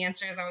us? And the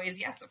answer is always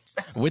yes.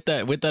 So. With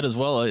that as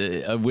well,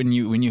 when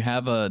you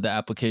have the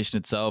application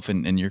itself,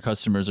 and your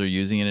customers are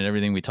using it and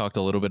everything, we talked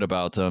a little bit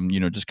about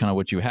just kind of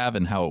what you have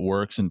and how it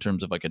works in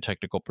terms of like a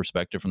technical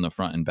perspective from the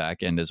front and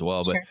back end as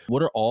well. But sure,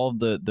 what are all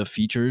the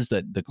features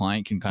that the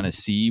client can kind of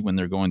see when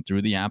they're going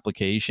through the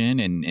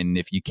application? And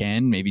if you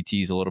can, maybe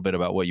tease a little bit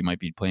about what you might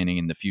be planning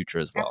in the future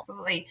as well.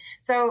 Absolutely.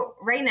 So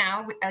right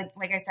now,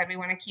 like I said, we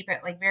want to keep it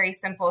like very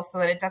simple, so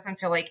that it doesn't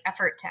feel like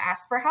effort to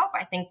ask for help.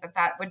 I think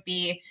that would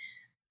be,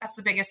 that's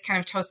the biggest kind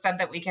of toe stub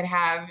that we could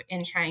have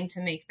in trying to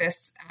make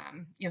this,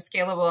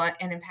 scalable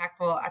and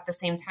impactful at the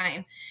same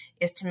time,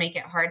 is to make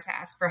it hard to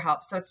ask for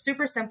help. So it's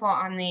super simple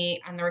on the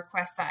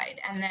request side,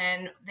 and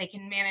then they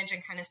can manage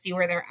and kind of see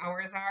where their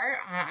hours are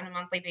on a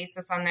monthly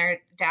basis on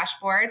their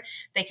dashboard.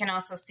 They can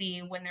also see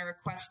when their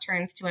request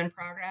turns to in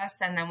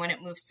progress, and then when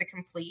it moves to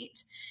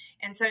complete.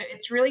 And so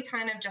it's really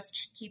kind of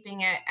just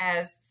keeping it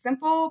as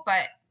simple,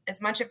 but as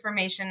much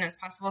information as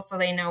possible, so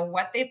they know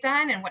what they've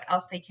done and what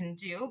else they can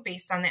do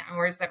based on the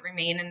hours that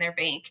remain in their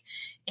bank.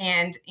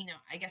 And,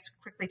 I guess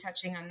quickly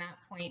touching on that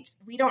point,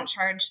 we don't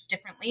charge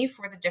differently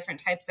for the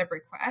different types of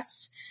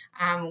requests.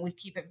 We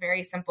keep it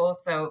very simple.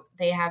 So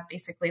they have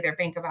basically their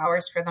bank of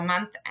hours for the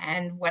month,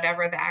 and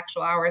whatever the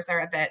actual hours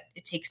are that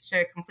it takes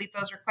to complete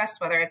those requests,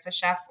 whether it's a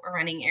chef or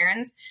running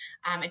errands,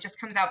 it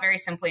just comes out very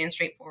simply and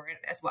straightforward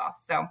as well.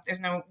 So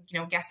there's no,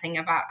 guessing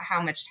about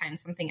how much time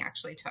something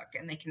actually took,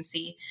 and they can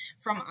see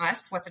from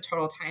us what the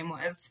total time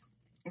was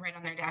right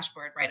on their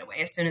dashboard right away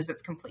as soon as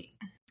it's complete.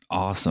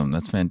 Awesome.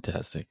 That's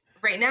fantastic.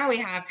 Right now we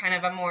have kind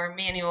of a more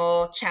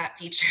manual chat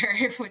feature,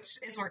 which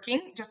is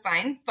working just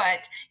fine.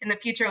 But in the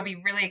future, it'll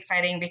be really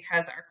exciting,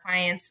 because our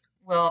clients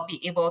will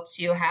be able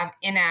to have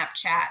in-app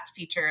chat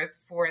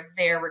features for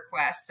their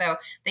requests. So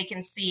they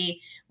can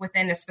see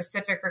within a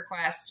specific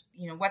request,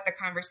 what the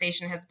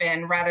conversation has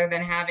been, rather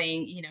than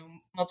having,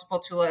 multiple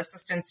TULA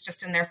assistants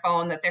just in their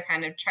phone that they're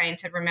kind of trying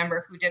to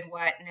remember who did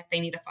what and if they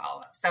need a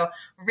follow-up. So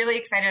we're really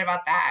excited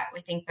about that. We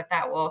think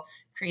that will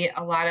create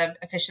a lot of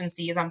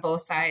efficiencies on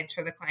both sides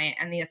for the client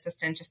and the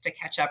assistant, just to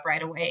catch up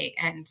right away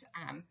and,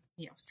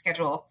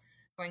 schedule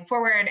going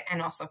forward,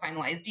 and also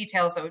finalize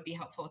details that would be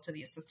helpful to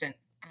the assistant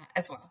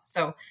as well.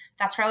 So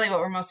that's probably what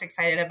we're most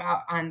excited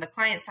about on the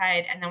client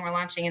side. And then we're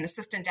launching an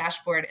assistant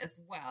dashboard as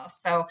well.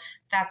 So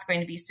that's going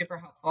to be super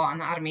helpful on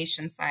the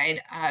automation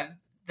side of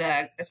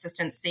the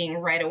assistants seeing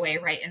right away,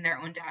 right in their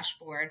own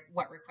dashboard,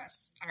 what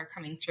requests are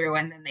coming through,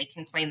 and then they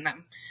can claim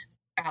them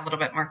a little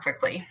bit more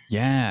quickly.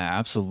 Yeah,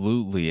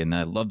 absolutely. And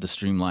I love the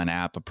streamline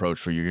app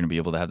approach where you're going to be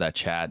able to have that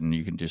chat and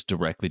you can just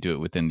directly do it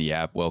within the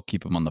app. Well,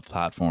 keep them on the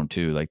platform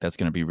too. Like that's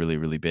going to be really,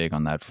 really big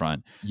on that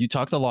front. You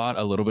talked a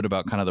little bit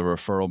about kind of the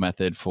referral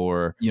method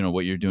for,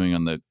 what you're doing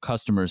on the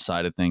customer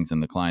side of things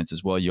and the clients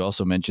as well. You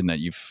also mentioned that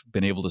you've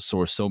been able to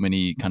source so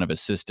many kind of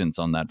assistants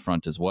on that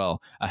front as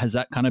well. Has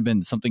that kind of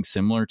been something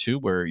similar too,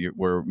 where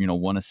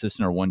one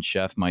assistant or one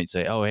chef might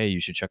say, oh, hey,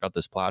 you should check out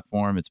this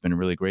platform. It's been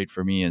really great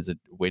for me as a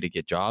way to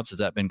get jobs. Has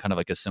that been kind of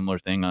like a similar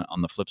thing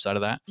on the flip side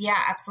of that?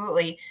 Yeah,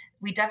 absolutely.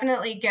 We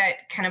definitely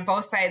get kind of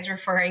both sides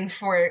referring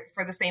for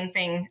the same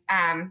thing,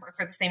 or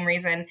for the same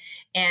reason.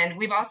 And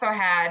we've also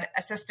had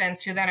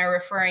assistants who then are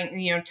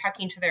referring,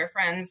 talking to their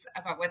friends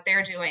about what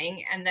they're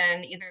doing. And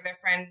then either their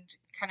friend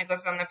kind of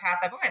goes down the path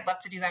of, oh, I'd love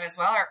to do that as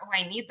well, or, oh,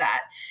 I need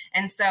that.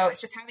 And so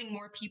it's just having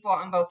more people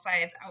on both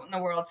sides out in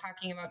the world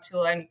talking about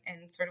TULA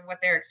and sort of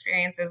what their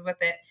experience is with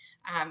it,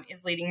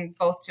 is leading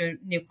both to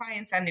new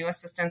clients and new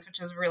assistants,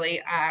 which is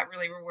really,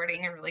 really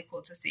rewarding and really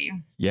cool to see.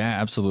 Yeah,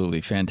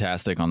 absolutely.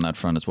 Fantastic on that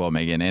front as well,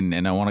 Megan.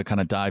 And I want to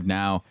kind of dive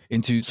now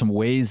into some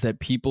ways that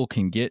people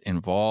can get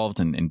involved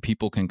and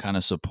people can kind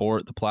of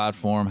support the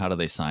platform. How do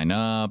they sign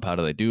up? How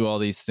do they do all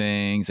these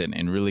things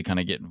and really kind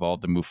of get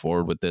involved and move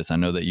forward with this? I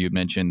know that you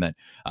mentioned that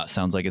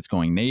sounds like it's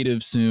going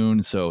native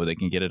soon, so they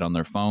can get it on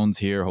their phones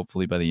here,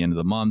 hopefully by the end of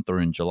the month or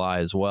in July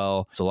as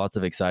well. So lots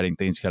of exciting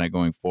things kind of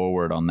going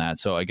forward on that.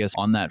 So I guess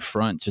on that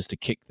front, just to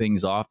kick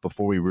things off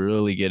before we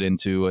really get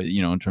into,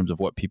 in terms of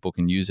what people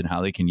can use and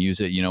how they can use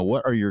it,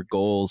 what are your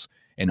goals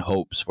and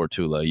hopes for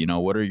TULA?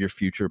 What are your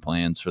future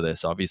plans for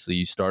this? Obviously,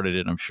 you started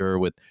it, I'm sure,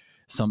 with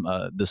some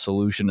the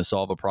solution to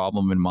solve a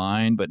problem in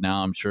mind, but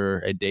now I'm sure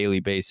a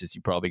daily basis,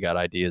 you probably got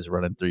ideas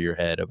running through your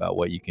head about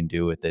what you can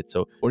do with it.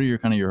 So what are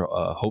your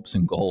hopes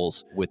and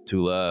goals with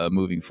TULA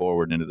moving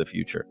forward into the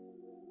future?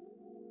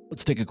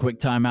 Let's take a quick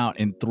time out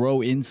and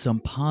throw in some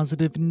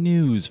positive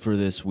news for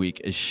this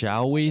week,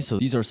 shall we? So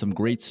these are some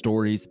great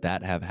stories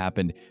that have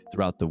happened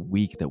throughout the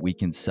week that we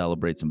can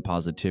celebrate some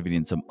positivity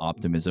and some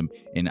optimism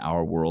in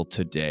our world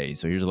today.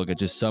 So here's a look at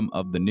just some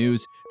of the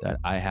news that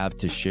I have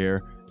to share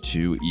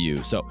to you.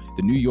 So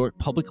the New York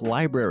Public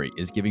Library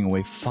is giving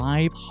away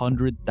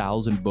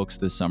 500,000 books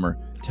this summer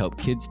to help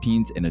kids,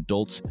 teens, and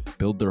adults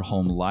build their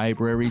home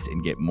libraries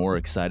and get more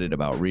excited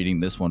about reading.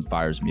 This one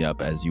fires me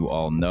up, as you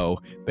all know,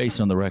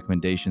 based on the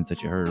recommendations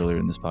that you heard earlier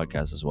in this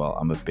podcast as well.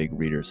 I'm a big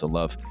reader, so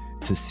love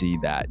to see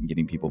that and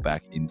getting people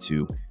back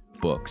into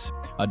books.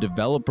 A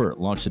developer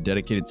launched a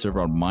dedicated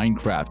server on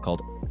Minecraft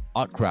called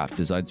Autcraft,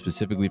 designed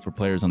specifically for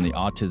players on the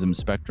autism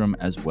spectrum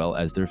as well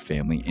as their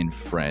family and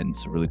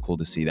friends. So really cool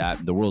to see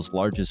that. The world's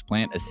largest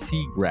plant, a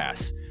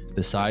seagrass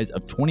the size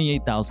of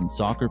 28,000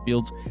 soccer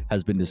fields,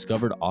 has been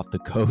discovered off the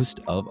coast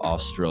of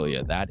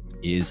Australia. That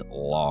is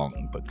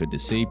long, but good to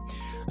see.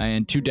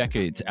 And 2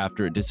 decades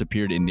after it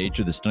disappeared in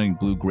nature, the stunning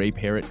blue-gray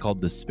parrot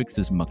called the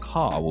Spix's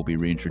macaw will be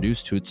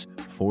reintroduced to its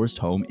forest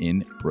home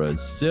in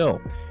Brazil.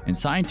 And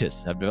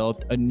scientists have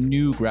developed a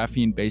new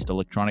graphene-based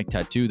electronic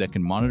tattoo that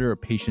can monitor a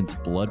patient's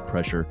blood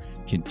pressure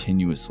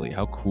continuously.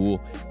 How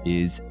cool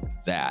is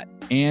that?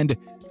 And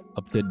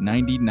up to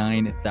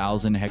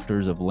 99,000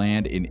 hectares of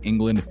land in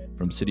England,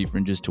 from city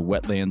fringes to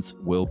wetlands,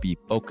 will be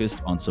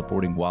focused on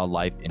supporting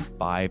wildlife in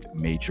 5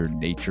 major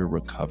nature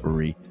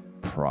recovery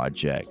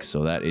projects.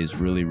 So that is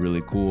really,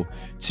 really cool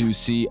to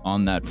see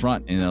on that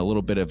front, and a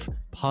little bit of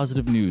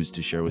positive news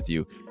to share with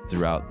you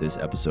throughout this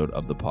episode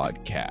of the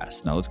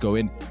podcast. Now let's go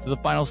into the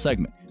final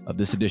segment of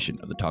this edition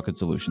of the Talkin'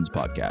 Solutions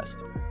podcast.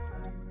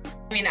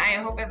 I mean,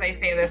 I hope as I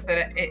say this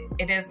that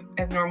it is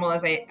as normal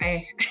as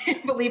I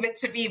believe it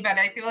to be, but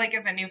I feel like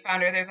as a new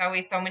founder, there's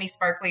always so many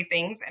sparkly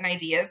things and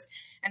ideas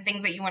and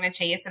things that you want to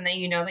chase and that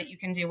you know that you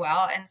can do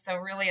well. And so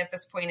really at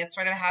this point, it's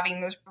sort of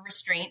having the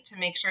restraint to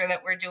make sure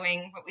that we're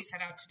doing what we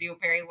set out to do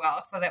very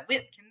well so that we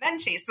can then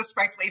chase the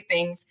sparkly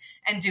things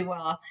and do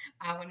well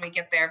when we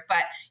get there.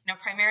 But,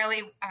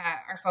 primarily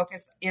our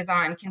focus is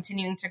on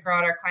continuing to grow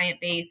out our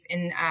client base.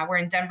 We're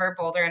in Denver,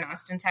 Boulder, and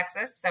Austin,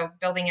 Texas. So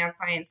building out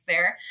clients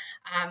there.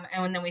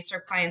 And then we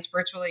serve clients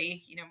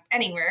virtually,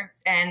 anywhere.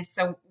 And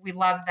so we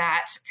love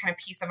that kind of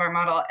piece of our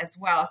model as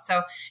well.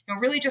 So,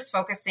 really just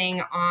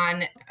focusing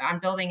on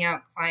building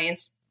out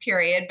clients,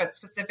 period, but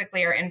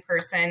specifically our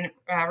in-person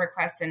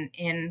requests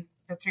in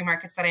the 3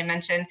 markets that I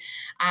mentioned.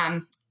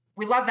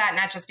 We love that,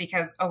 not just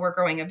because, we're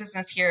growing a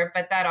business here,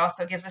 but that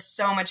also gives us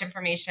so much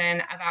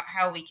information about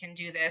how we can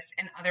do this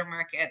in other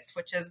markets,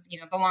 which is,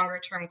 the longer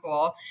term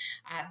goal.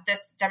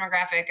 This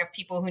demographic of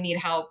people who need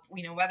help,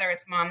 whether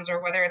it's moms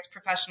or whether it's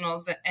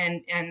professionals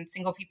and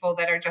single people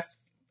that are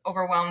just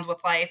overwhelmed with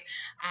life,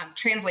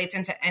 translates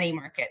into any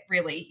market,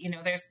 really.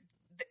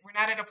 we're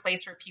not at a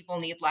place where people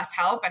need less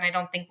help. And I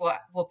don't think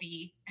we'll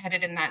be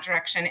headed in that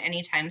direction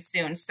anytime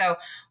soon. So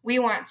we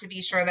want to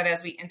be sure that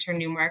as we enter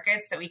new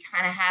markets, that we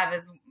kind of have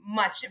as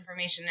much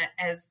information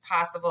as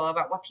possible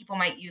about what people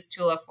might use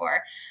TULA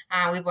for.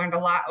 We've learned a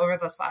lot over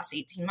this last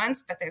 18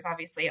 months, but there's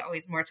obviously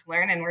always more to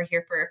learn, and we're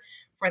here for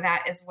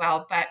that as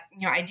well. But,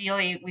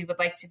 ideally, we would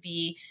like to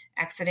be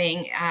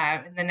exiting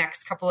in the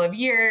next couple of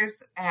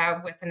years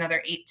with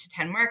another 8 to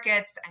 10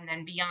 markets. And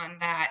then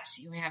beyond that,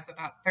 we have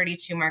about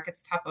 32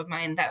 markets top of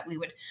mind that we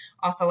would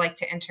also like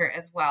to enter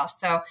as well.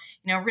 So,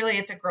 really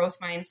it's a growth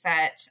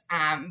mindset,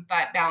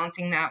 but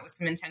balancing that with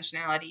some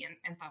intentionality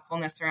and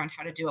thoughtfulness around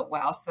how to do it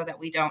well so that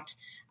we don't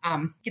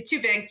get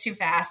too big too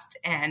fast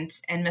and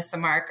miss the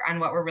mark on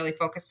what we're really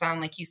focused on,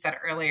 like you said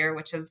earlier,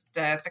 which is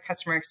the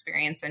customer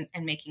experience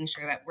and making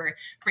sure that we're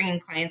bringing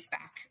clients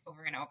back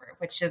over and over,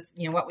 which is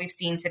what we've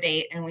seen to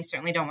date, and we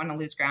certainly don't want to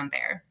lose ground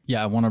there.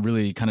 Yeah, I want to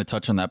really kind of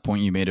touch on that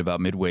point you made about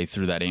midway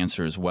through that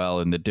answer as well,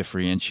 and the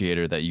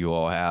differentiator that you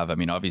all have. I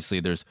mean, obviously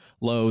there's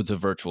loads of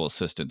virtual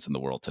assistants in the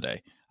world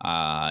today.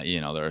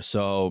 There are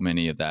so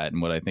many of that.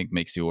 And what I think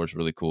makes yours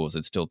really cool is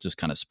it still just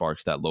kind of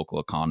sparks that local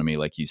economy,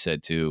 like you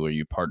said, too. Are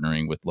you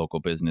partnering with local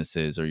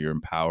businesses, or you're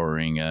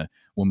empowering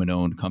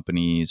woman-owned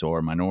companies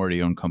or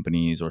minority-owned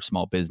companies or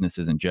small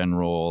businesses in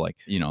general?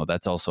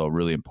 That's also a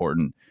really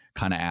important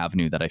kind of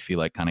avenue that I feel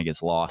like kind of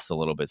gets lost a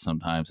little bit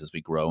sometimes as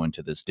we grow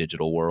into this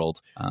digital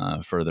world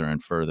further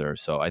and further.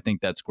 So I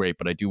think that's great,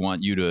 but I do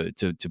want you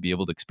to be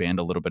able to expand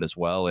a little bit as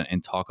well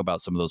and talk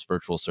about some of those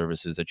virtual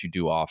services that you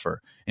do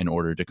offer in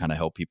order to kind of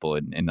help people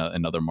in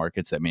other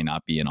markets that may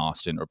not be in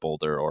Austin or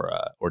Boulder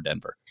or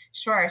Denver.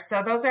 Sure.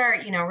 So those are,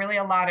 really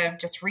a lot of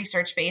just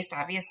research-based,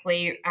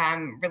 obviously,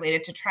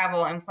 related to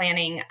travel and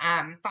planning,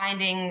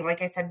 finding,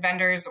 like I said,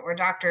 vendors or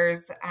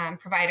doctors,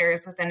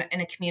 providers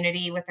in a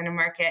community, within a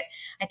market.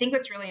 I think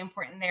what's really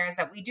important there is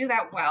that we do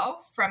that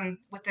well from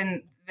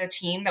within the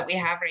team that we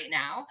have right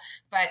now.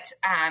 But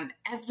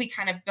as we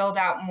kind of build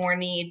out more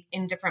need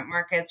in different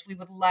markets, we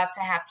would love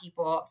to have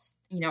people,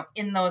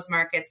 in those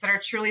markets that are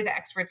truly the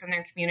experts in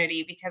their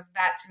community, because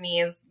that to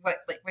me is what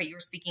you were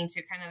speaking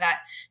to, kind of that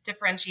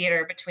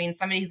differentiator between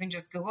somebody who can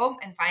just Google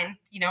and find,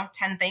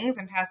 10 things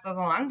and pass those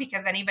along,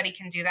 because anybody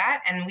can do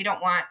that. And we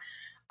don't want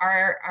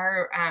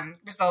our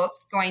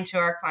results going to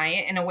our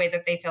client in a way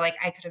that they feel like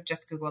I could have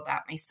just Googled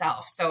that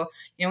myself. So,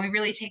 we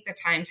really take the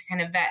time to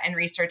kind of vet and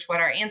research what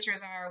our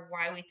answers are,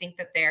 why we think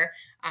that they're,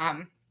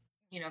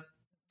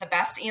 the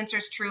best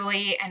answers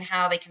truly, and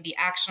how they can be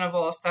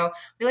actionable. So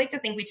we like to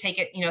think we take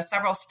it,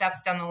 several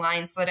steps down the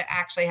line so that it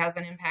actually has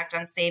an impact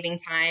on saving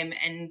time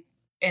and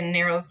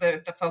narrows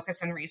the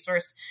focus and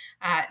resource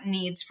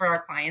needs for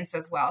our clients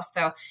as well.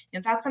 So,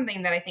 that's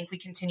something that I think we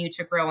continue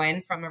to grow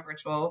in from a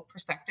virtual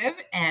perspective.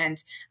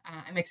 And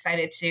I'm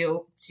excited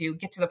to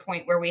get to the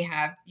point where we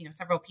have,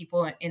 several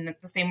people in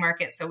the same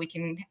market, so we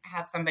can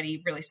have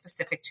somebody really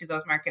specific to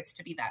those markets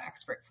to be that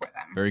expert for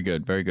them. Very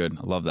good. Very good.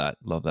 I love that.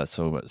 Love that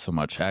so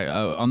much.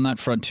 On that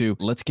front too,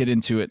 let's get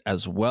into it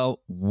as well.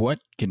 What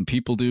can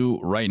people do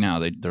right now?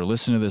 They're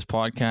listening to this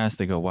podcast.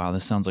 They go, wow,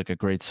 this sounds like a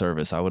great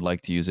service. I would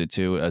like to use it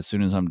too. As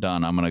soon as I'm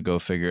done, I'm going to go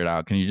figure it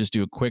out. Can you just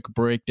do a quick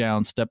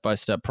breakdown,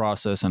 step-by-step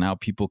process on how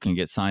people can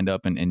get signed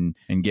up and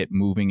get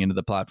moving into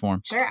the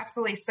platform? Sure,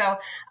 absolutely. So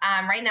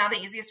right now, the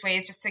easiest way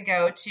is just to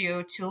go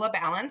to TULA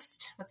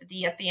Balanced with the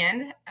D at the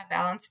end,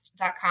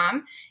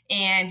 balanced.com.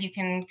 And you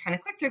can kind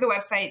of click through the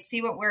website,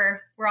 see what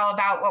we're all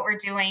about, what we're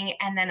doing.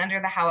 And then under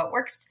the How It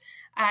Works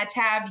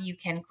tab, you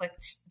can click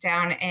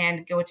down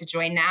and go to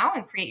Join Now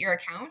and create your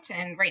account.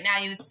 And right now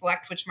you would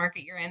select which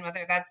market you're in,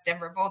 whether that's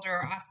Denver, Boulder,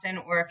 or Austin,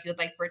 or if you would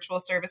like virtual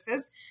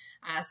services.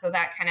 So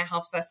that kind of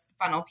helps us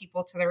funnel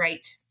people to the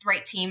right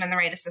team and the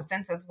right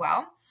assistance as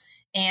well.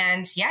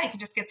 And yeah, you can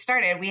just get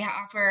started. We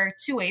offer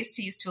 2 ways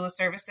to use TULA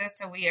services.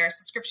 So we are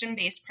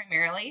subscription-based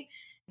primarily,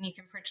 and you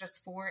can purchase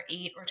 4,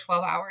 8, or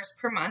 12 hours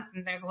per month.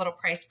 And there's a little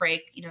price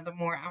break, the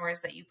more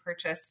hours that you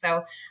purchase.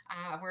 So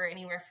we're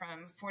anywhere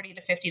from $40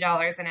 to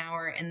 $50 an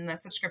hour in the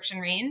subscription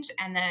range.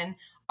 And then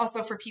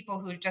also for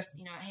people who just,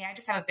 hey, I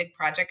just have a big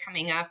project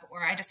coming up,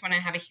 or I just want to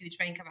have a huge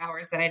bank of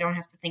hours that I don't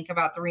have to think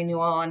about the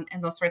renewal and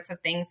those sorts of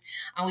things.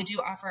 We do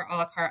offer a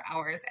la carte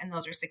hours, and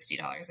those are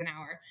 $60 an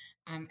hour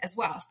as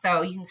well.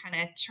 So you can kind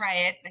of try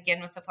it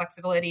again with the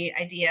flexibility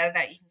idea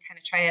that you can kind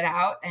of try it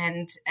out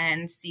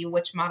and see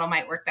which model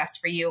might work best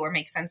for you or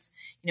make sense,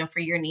 for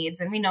your needs.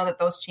 And we know that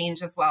those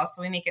change as well.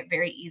 So we make it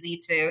very easy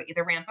to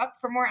either ramp up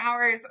for more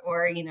hours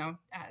or,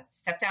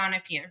 step down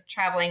if you're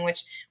traveling,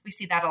 which we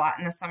see that a lot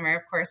in the summer,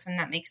 of course, when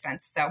that makes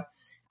sense. So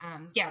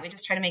we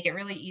just try to make it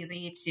really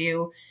easy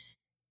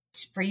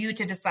for you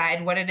to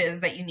decide what it is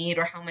that you need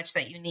or how much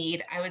that you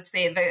need. I would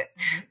say the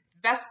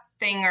best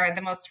thing, or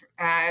the most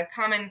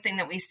common thing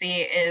that we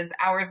see, is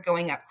hours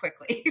going up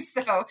quickly.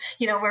 So,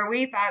 where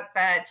we thought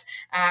that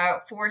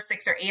 4,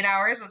 6, or 8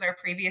 hours was our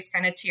previous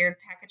kind of tiered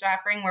package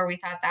offering, where we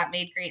thought that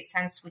made great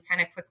sense, we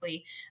kind of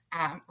quickly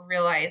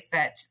realized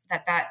that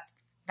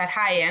that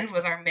high end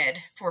was our mid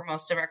for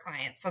most of our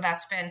clients. So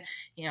that's been,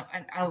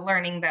 a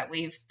learning that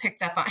we've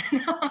picked up on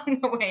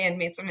along the way and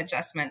made some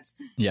adjustments.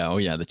 Yeah. Oh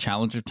yeah. The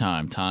challenge of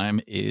time.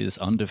 Time is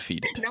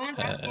undefeated No one's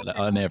asking for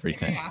on this very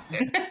everything.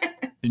 often.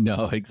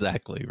 No,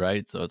 exactly.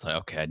 Right. So it's like,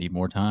 okay, I need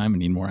more time. I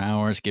need more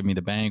hours. Give me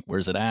the bank.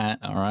 Where's it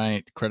at? All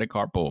right. Credit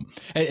card, boom.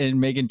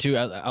 And Megan, too,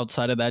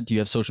 outside of that, do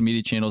you have social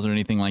media channels or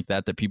anything like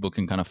that that people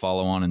can kind of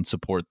follow on and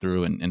support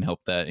through and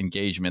help that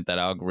engagement, that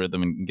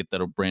algorithm, and get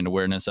that brand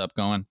awareness up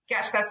going?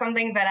 Gosh, that's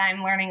something that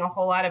I'm learning a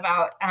whole lot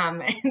about.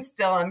 And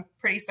still, I'm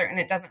pretty certain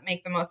it doesn't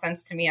make the most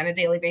sense to me on a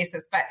daily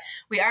basis. But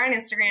we are on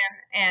Instagram,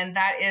 and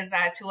that is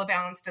TULA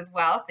Balanced as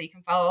well. So you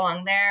can follow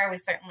along there. We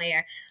certainly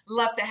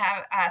love to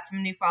have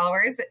some new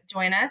followers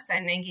join us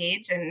and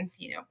engage and,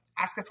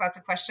 ask us lots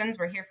of questions.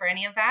 We're here for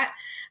any of that.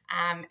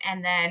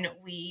 And then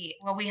we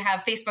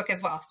have Facebook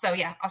as well. So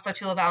yeah, also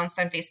TULA Balanced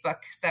on Facebook.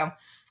 So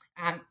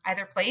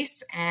either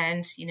place.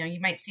 And,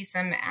 you might see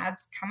some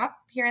ads come up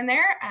here and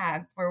there.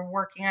 We're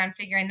working on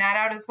figuring that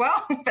out as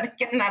well. But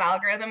again, that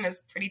algorithm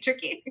is pretty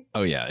tricky.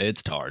 Oh, yeah.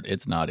 It's hard.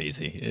 It's not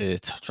easy.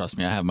 Trust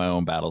me, I have my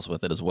own battles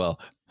with it as well.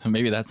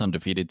 Maybe that's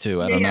undefeated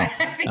too. I don't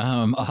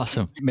know.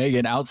 Awesome.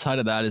 Megan, outside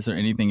of that, is there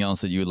anything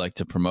else that you would like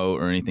to promote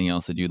or anything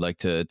else that you'd like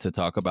to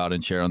talk about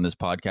and share on this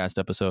podcast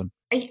episode?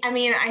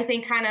 I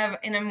think kind of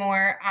in a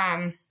more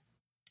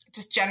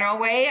just general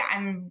way,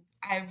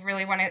 I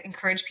really want to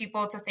encourage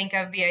people to think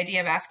of the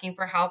idea of asking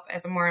for help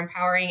as a more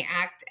empowering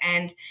act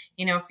and,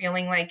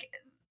 feeling like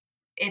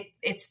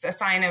it's a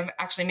sign of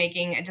actually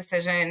making a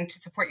decision to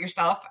support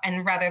yourself,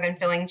 and rather than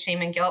feeling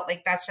shame and guilt.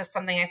 Like that's just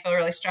something I feel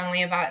really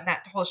strongly about,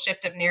 that whole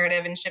shift of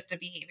narrative and shift of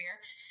behavior.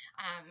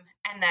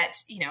 And that,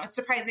 it's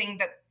surprising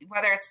that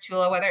whether it's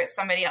TULA, whether it's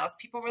somebody else,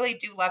 people really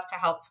do love to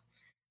help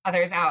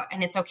others out.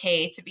 And it's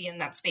okay to be in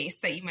that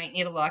space that you might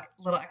need a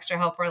little extra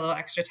help or a little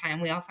extra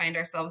time. We all find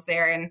ourselves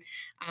there.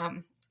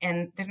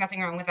 And there's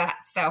nothing wrong with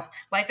that. So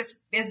life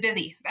is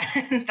busy.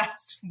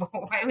 That's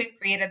why we've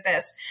created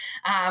this.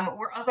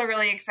 We're also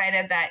really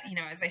excited that,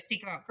 as I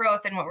speak about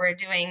growth and what we're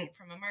doing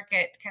from a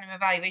market kind of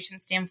evaluation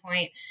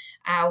standpoint,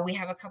 we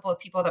have a couple of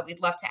people that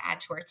we'd love to add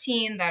to our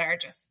team that are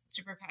just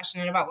super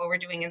passionate about what we're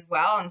doing as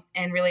well,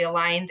 and really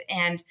aligned.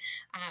 And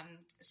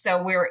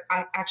so we're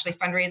actually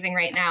fundraising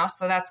right now.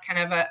 So that's kind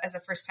of as a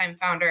first-time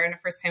founder and a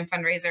first-time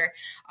fundraiser,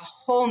 a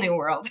whole new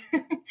world.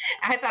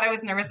 I thought I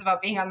was nervous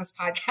about being on this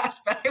podcast,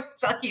 but I will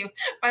tell you,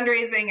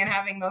 fundraising and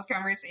having those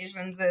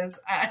conversations is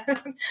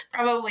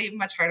probably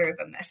much harder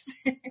than this.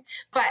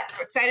 But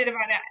excited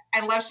about it.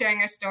 I love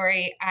sharing our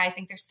story. I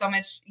think there's so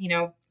much,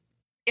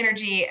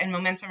 energy and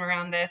momentum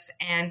around this.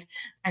 And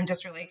I'm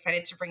just really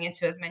excited to bring it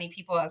to as many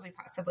people as we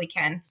possibly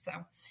can. So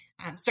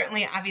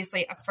certainly,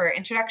 obviously, up for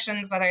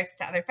introductions, whether it's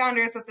to other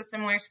founders with a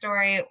similar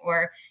story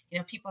or,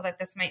 people that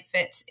this might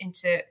fit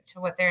into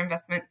what their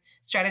investment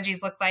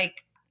strategies look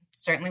like.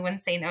 Certainly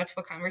wouldn't say no to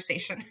a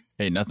conversation.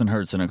 Hey, nothing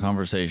hurts in a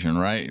conversation,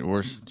 right?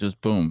 We're just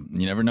boom.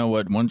 You never know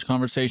what one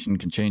conversation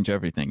can change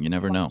everything. You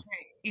never know. That's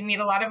right. You meet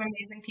a lot of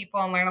amazing people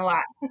and learn a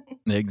lot.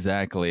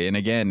 Exactly. And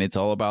again, it's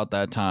all about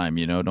that time.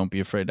 Don't be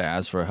afraid to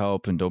ask for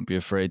help, and don't be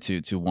afraid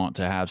to want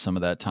to have some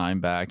of that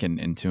time back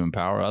and to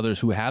empower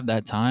others who have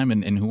that time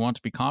and who want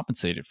to be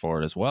compensated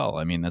for it as well.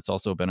 I mean, that's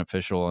also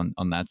beneficial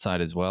on that side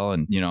as well.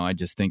 And, I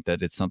just think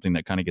that it's something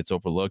that kind of gets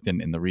overlooked.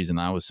 And the reason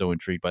I was so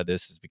intrigued by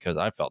this is because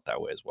I felt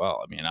that way as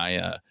well. I mean,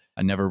 I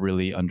never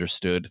really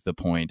understood the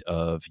point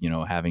of,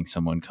 having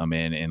someone come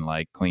in and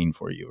like clean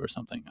for you or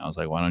something. I was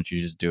like, why don't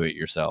you just do it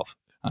yourself?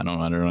 I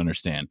don't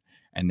understand.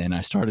 And then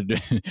I started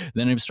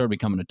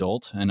becoming an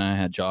adult, and I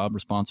had job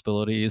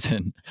responsibilities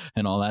and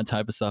all that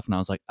type of stuff. And I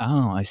was like,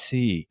 oh, I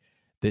see.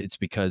 It's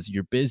because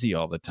you're busy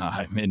all the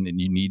time and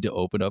you need to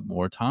open up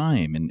more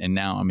time. And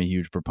now I'm a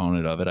huge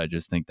proponent of it. I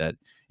just think that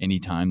any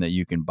time that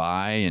you can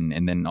buy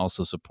and then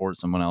also support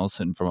someone else,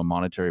 and from a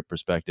monetary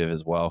perspective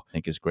as well, I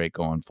think is great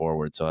going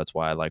forward. So that's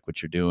why I like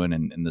what you're doing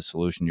and the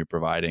solution you're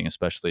providing,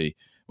 especially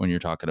when you're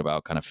talking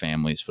about kind of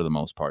families for the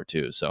most part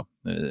too. So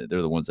they're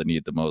the ones that need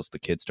it the most. The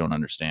kids don't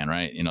understand,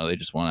 right? They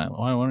just want to,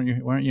 why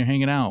aren't you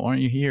hanging out? Why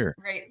aren't you here?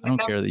 Right. I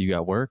don't care that you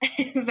got work.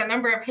 The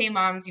number of hey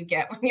moms you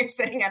get when you're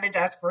sitting at a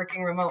desk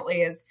working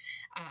remotely is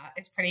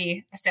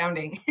pretty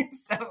astounding.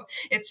 So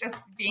it's just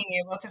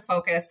being able to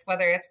focus,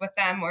 whether it's with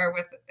them or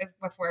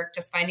with work,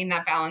 just finding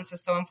that balance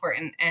is so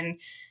important. And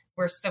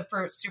we're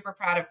super, super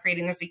proud of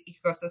creating this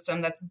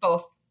ecosystem that's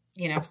both,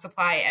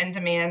 supply and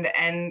demand,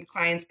 and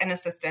clients and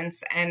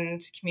assistants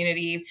and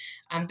community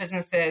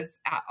businesses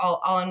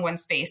all in one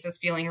space is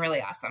feeling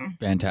really awesome.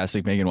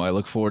 Fantastic, Megan. Well, I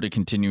look forward to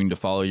continuing to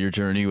follow your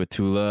journey with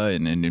TULA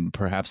and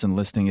perhaps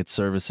enlisting its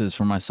services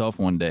for myself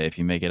one day if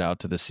you make it out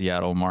to the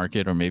Seattle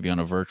market, or maybe on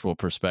a virtual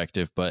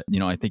perspective. But,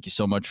 I thank you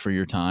so much for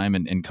your time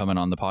and coming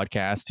on the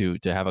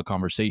podcast to have a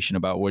conversation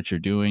about what you're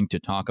doing, to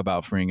talk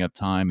about freeing up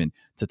time, and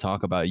to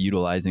talk about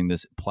utilizing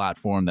this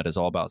platform that is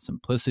all about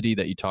simplicity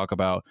that you talk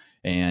about,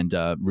 and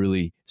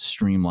really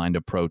streamlined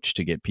approach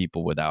to get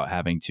people without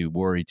having to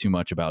worry too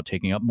much about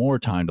taking up more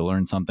time to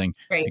learn something.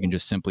 Right. You can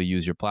just simply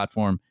use your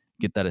platform,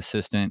 get that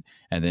assistant,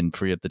 and then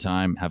free up the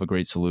time, have a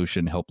great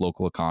solution, help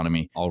local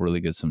economy, all really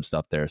good some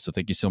stuff there. So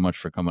thank you so much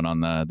for coming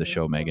on the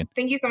show, Megan.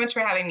 Thank you so much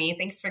for having me.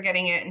 Thanks for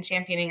getting it and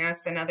championing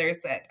us and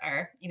others that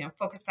are,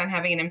 focused on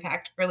having an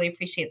impact. Really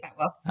appreciate that,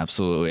 Will.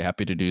 Absolutely.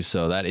 Happy to do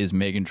so. That is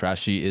Megan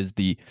Trask. She is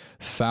the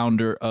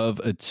founder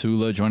of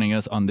TULA, joining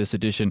us on this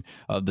edition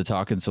of the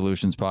Talking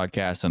Solutions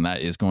podcast. And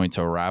that is going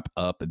to wrap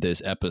up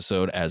this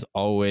episode. As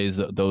always,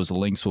 those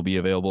links will be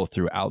available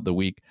throughout the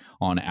week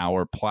on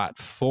our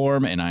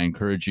platform. And I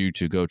encourage you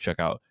to go check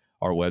out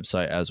our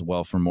website as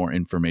well for more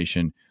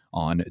information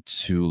on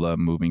TULA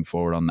moving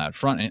forward on that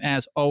front. And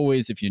as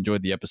always, if you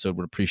enjoyed the episode,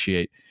 would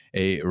appreciate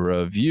a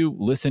review,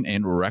 listen,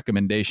 and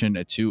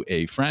recommendation to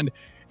a friend.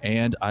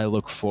 And I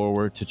look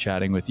forward to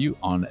chatting with you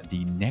on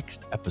the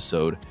next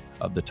episode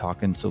of the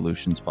Talking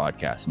Solutions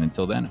podcast. And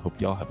until then, I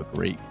hope y'all have a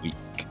great week.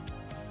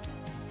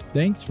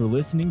 Thanks for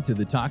listening to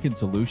the Talking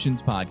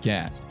Solutions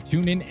podcast.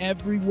 Tune in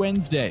every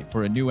Wednesday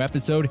for a new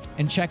episode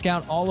and check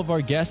out all of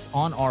our guests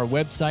on our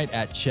website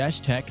at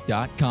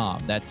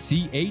cheshtech.com. That's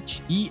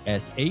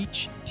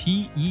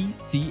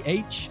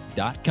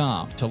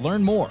CHESHTECH.com to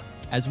learn more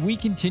as we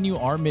continue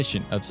our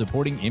mission of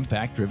supporting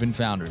impact-driven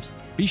founders.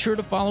 Be sure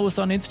to follow us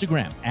on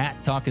Instagram at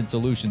Talking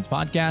Solutions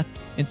Podcast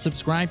and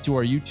subscribe to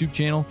our YouTube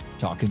channel,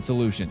 Talking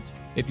Solutions.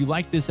 If you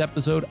liked this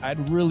episode,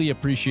 I'd really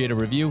appreciate a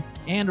review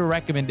and a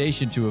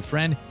recommendation to a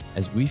friend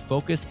as we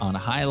focus on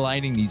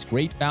highlighting these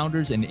great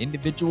founders and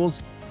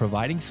individuals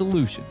providing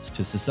solutions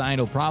to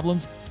societal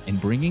problems and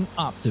bringing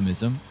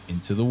optimism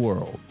into the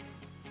world.